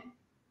comment.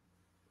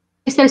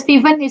 Mr.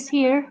 Steven is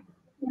here.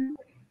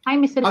 Hi,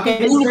 Mr. Okay,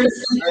 Steven. Mr.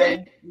 Steven,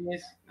 Hi,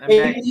 Miss. I'm can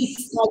you back. please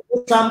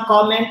give some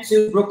comment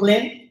to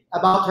Brooklyn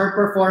about her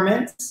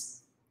performance?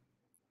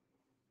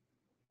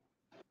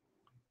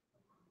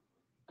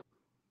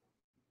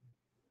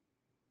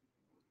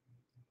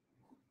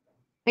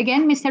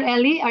 Again, Mr.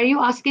 Ellie, are you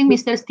asking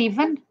Mr.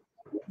 Steven?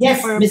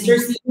 Yes, Or Mr.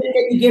 Steven,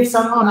 can you give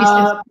some Oh,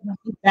 Mr.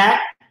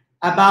 feedback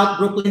about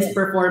Brooklyn's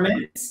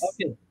performance?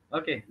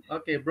 Okay,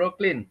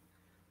 Brooklyn.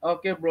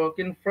 Okay,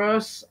 Brooklyn.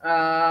 First,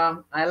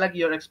 I like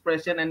your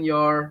expression and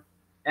your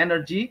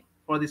energy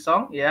for the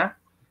song, yeah,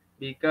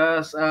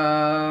 because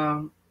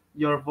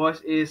your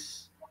voice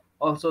is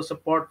also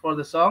support for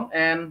the song,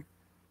 and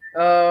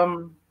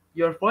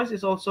your voice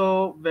is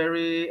also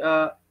very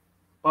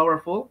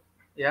powerful,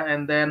 yeah.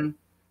 And then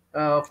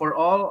for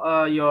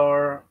all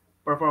your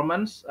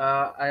performance,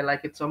 I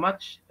like it so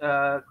much.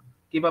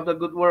 Keep up the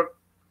good work.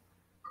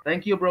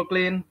 Thank you,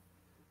 Brooklyn.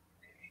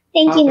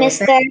 Thank you, Okay,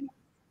 mister.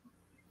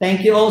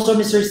 thank you also,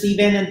 Mr.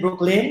 Steven and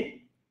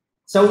Brooklyn.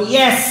 So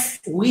yes,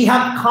 we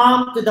have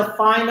come to the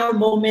final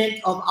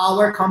moment of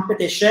our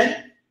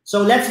competition.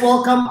 So let's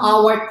welcome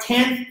our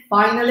 10th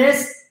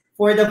finalist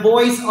for the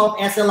Voice of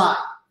SLI.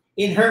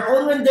 In her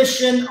own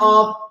rendition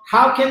of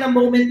How Can a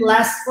Moment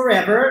Last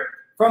Forever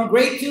from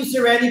Grade 2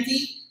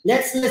 Serenity,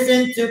 let's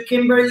listen to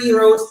Kimberly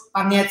Rose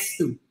Pangets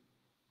 2.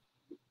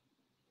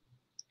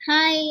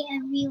 Hi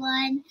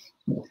everyone,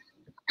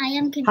 I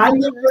am Hi,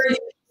 Kimberly Rose. Kimberly.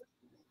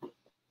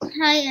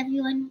 Hi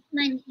everyone,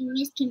 my name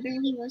is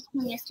Kimberly Rose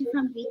Pangestu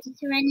from Grade 2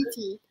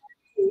 Serenity.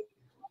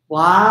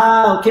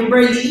 Wow,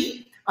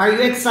 Kimberly, are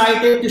you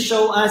excited to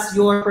show us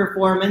your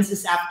performance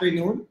this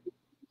afternoon?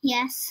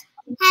 Yes.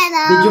 Did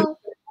Hello. you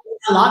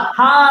a lot?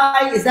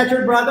 Hi, is that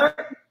your brother?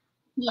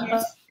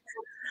 Yes.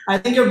 I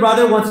think your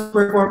brother wants to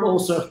perform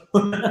also.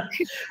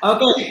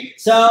 Okay,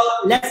 so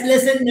let's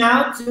listen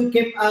now to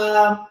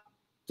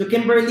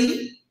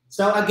Kimberly.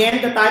 So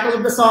again, the title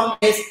of the song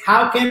is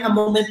 "How Can a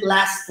Moment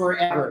Last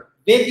Forever."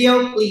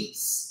 Video,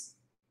 please.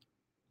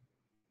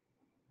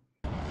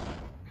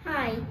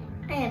 Hi,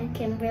 I am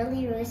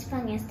Kimberly Rose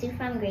Pangestu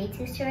from Grade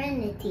 2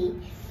 Serenity.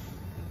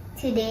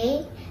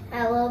 Today,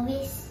 I will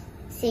be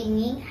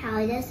singing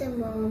How Does a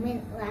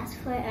Moment Last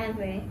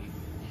Forever.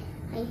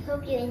 I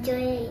hope you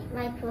enjoy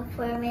my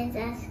performance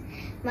as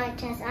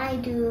much as I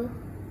do.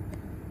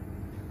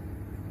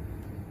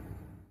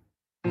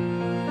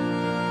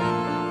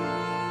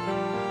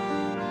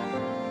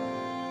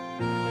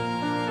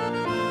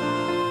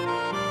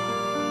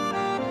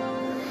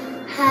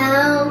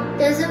 How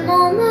does a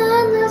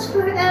moment last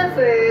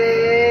forever?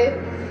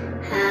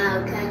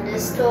 How can the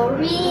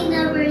story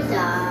never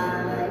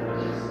die?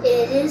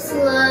 It is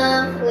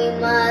love we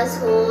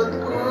must hold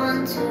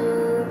on to.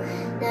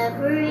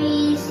 Never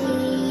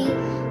easy,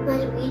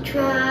 but we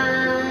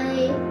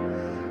try.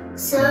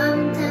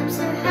 Sometimes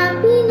our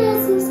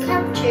happiness is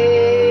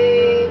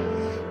captured.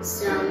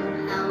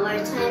 Somehow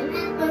our time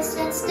and place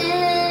and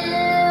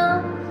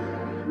still.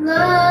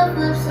 Love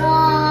lives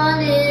on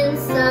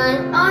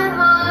inside our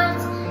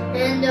hearts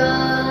and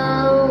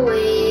always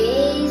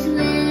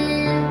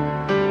will.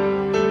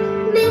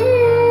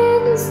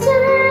 Minutes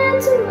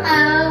turn to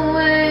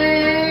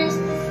hours,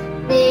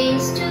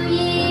 days to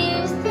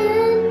years,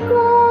 then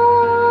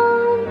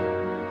gone.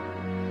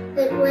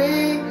 But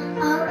when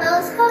all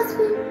else has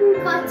been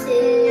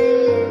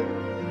forgotten,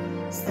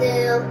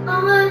 still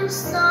our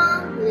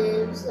song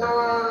lives on.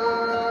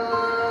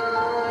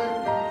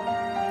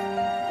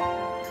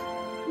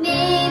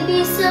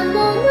 Maybe some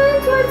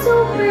moments were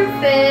so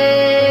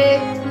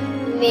perfect,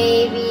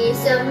 maybe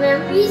some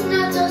memories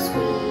not so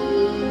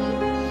sweet,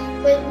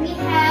 but we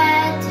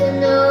had to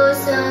know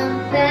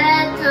some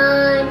bad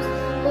times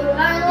or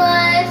our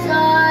lives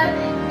are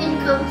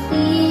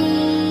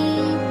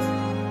incomplete.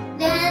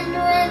 Then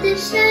when the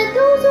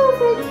shadows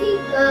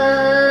overtake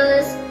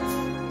us,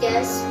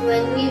 just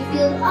when we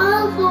feel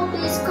all hope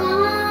is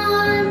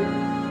gone,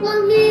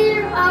 we'll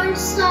hear our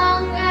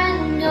song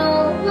and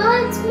know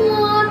once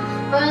more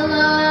our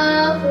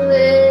love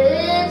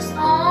lives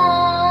on.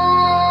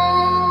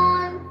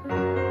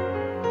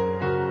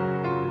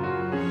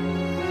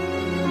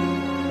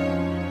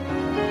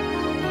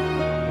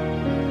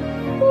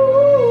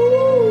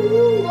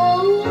 Ooh,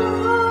 oh,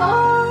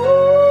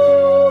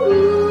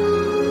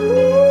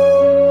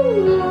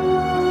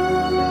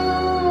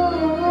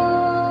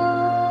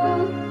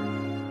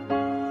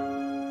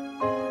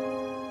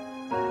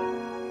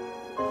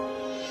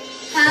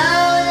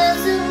 How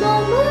does a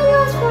moment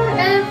last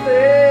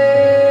forever?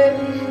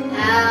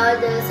 How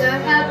does our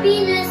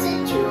happiness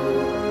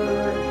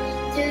endure?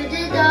 Through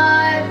the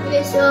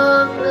darkest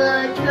of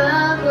our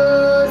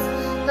troubles,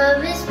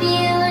 love is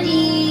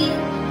beauty,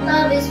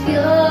 love is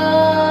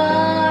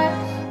pure.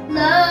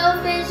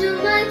 Love is a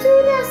light to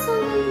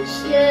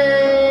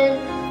desolation.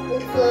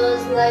 It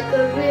flows like a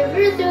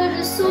river through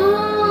the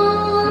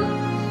soul.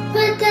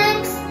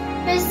 Protects,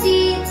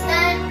 precedes,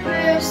 and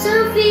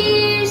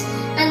perseveres,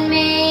 and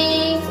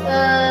makes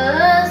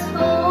us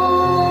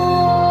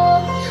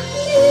whole.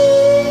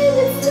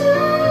 Minutes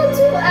turn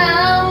to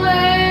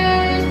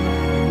hours,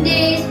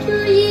 days to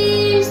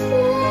years,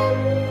 then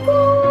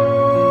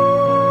gone.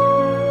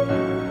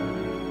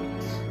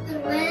 But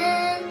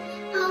when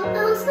all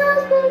else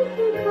has been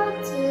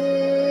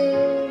forgotten,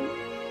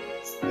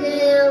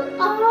 still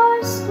our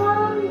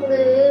song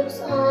lives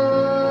on.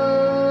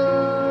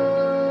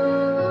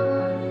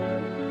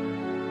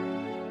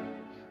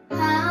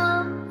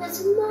 How does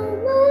a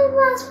moment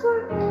last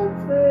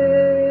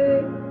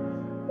forever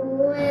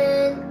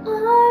when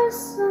our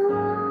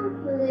song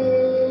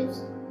lives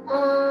on?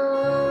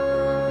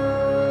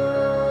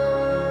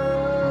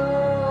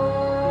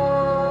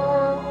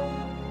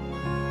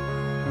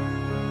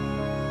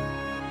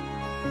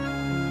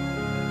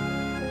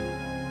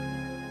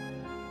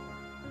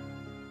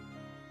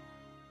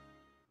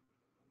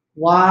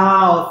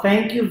 Wow,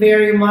 thank you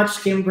very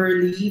much,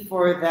 Kimberly,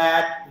 for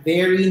that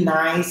very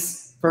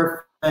nice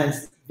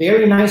performance.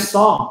 Very nice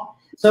song.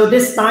 So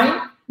this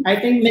time, I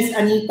think Miss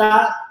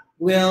Anita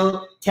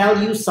will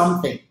tell you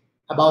something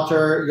about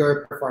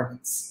your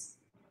performance.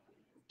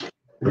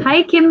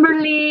 Hi,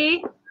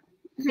 Kimberly.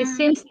 It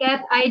seems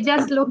that I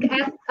just look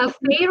at a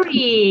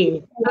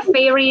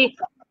fairy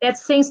that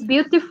sings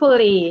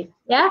beautifully.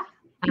 Yeah,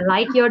 I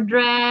like your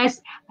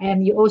dress,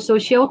 and you also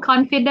show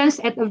confidence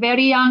at a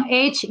very young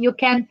age. You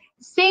can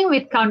sing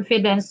with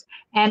confidence,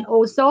 and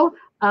also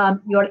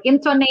your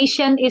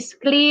intonation is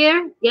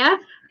clear. Yeah,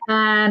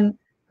 and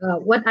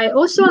what I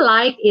also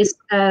like is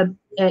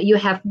you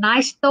have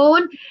nice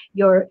tone.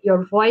 Your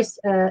voice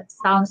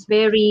sounds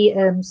very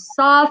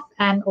soft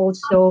and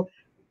also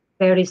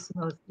very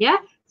smooth. Yeah.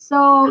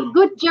 So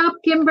good job,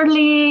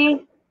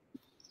 Kimberly.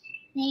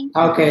 Thank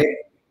you. Okay.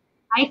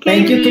 Hi,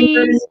 Thank you, Kaylee.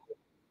 Kimberly.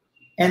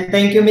 And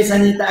thank you, Miss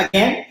Anita,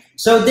 again.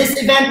 So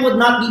this event would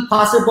not be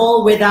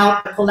possible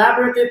without the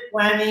collaborative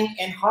planning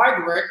and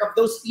hard work of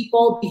those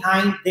people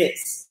behind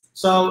this.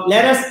 So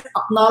let us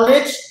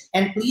acknowledge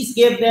and please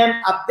give them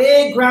a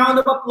big round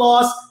of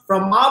applause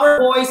from our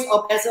voice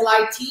of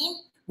SLI team.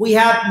 We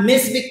have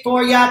Miss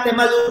Victoria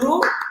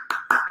Temaluru,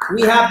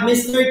 we have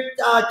Mr.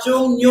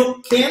 Chung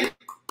Nyuk Kim,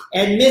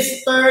 and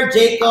Mr.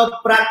 Jacob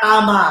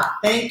Pratama.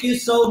 Thank you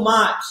so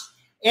much.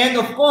 And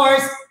of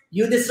course,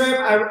 you deserve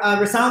a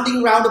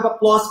resounding round of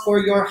applause for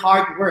your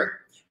hard work.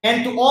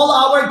 And to all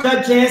our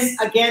judges,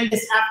 again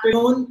this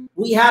afternoon,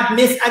 we have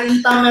Miss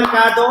Anita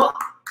Mercado,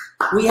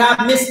 we have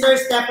Mr.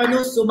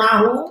 Stefanos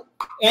Sumahu,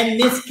 and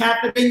Miss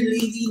Catherine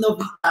Lily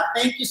Novita.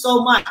 Thank you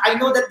so much. I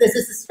know that this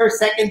is her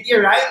second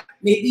year, right?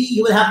 Maybe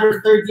you will have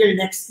her third year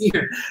next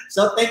year.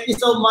 So thank you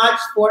so much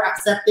for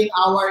accepting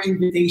our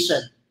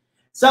invitation.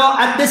 So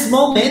at this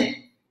moment,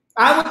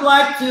 I would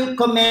like to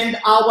commend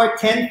our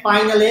 10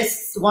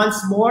 finalists once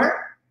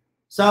more.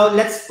 So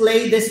let's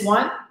play this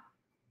one.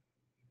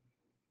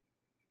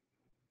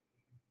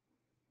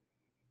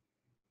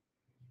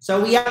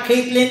 So we have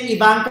Caitlin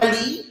Ivanka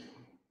Lee.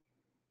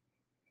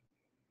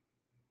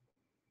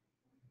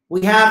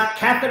 We have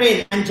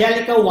Catherine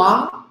Angelica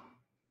Wang.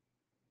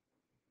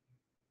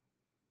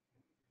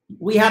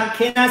 We have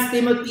Kenas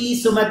Timothy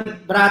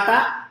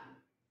Sumadibrata.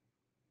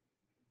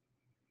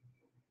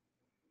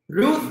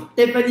 Ruth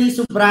Tiffany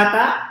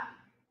Subrata.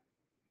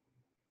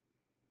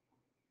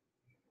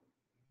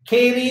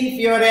 Karen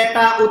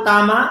Fioretta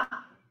Utama.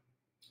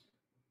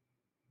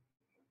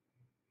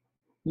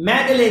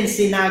 Madeline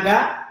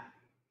Sinaga.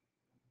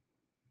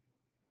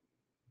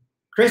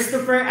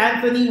 Christopher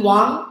Anthony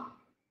Wang.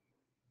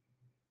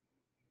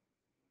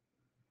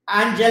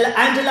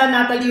 Angela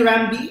Natalie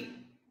Rambi.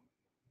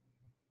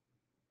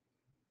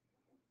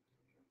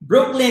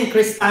 Brooklyn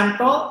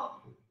Cristanto.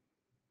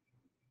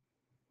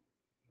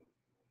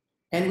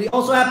 And we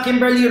also have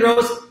Kimberly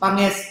Rose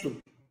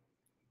Pangestu.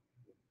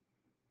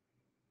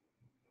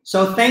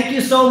 So thank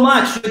you so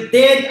much. You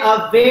did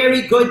a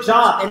very good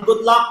job and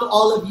good luck to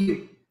all of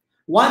you.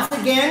 Once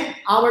again,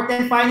 our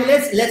 10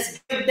 finalists,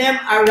 let's give them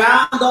a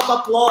round of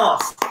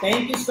applause.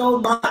 Thank you so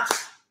much.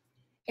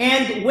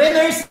 And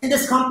winners in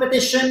this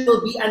competition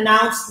will be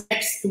announced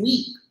next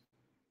week.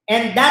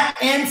 And that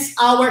ends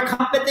our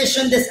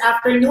competition this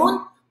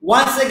afternoon.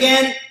 Once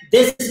again,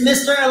 this is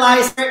Mr.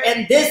 Elizer,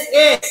 and this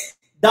is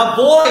the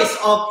voice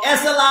of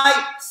SLI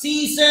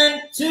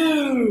Season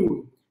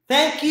 2.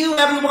 Thank you,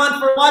 everyone,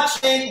 for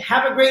watching.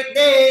 Have a great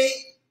day.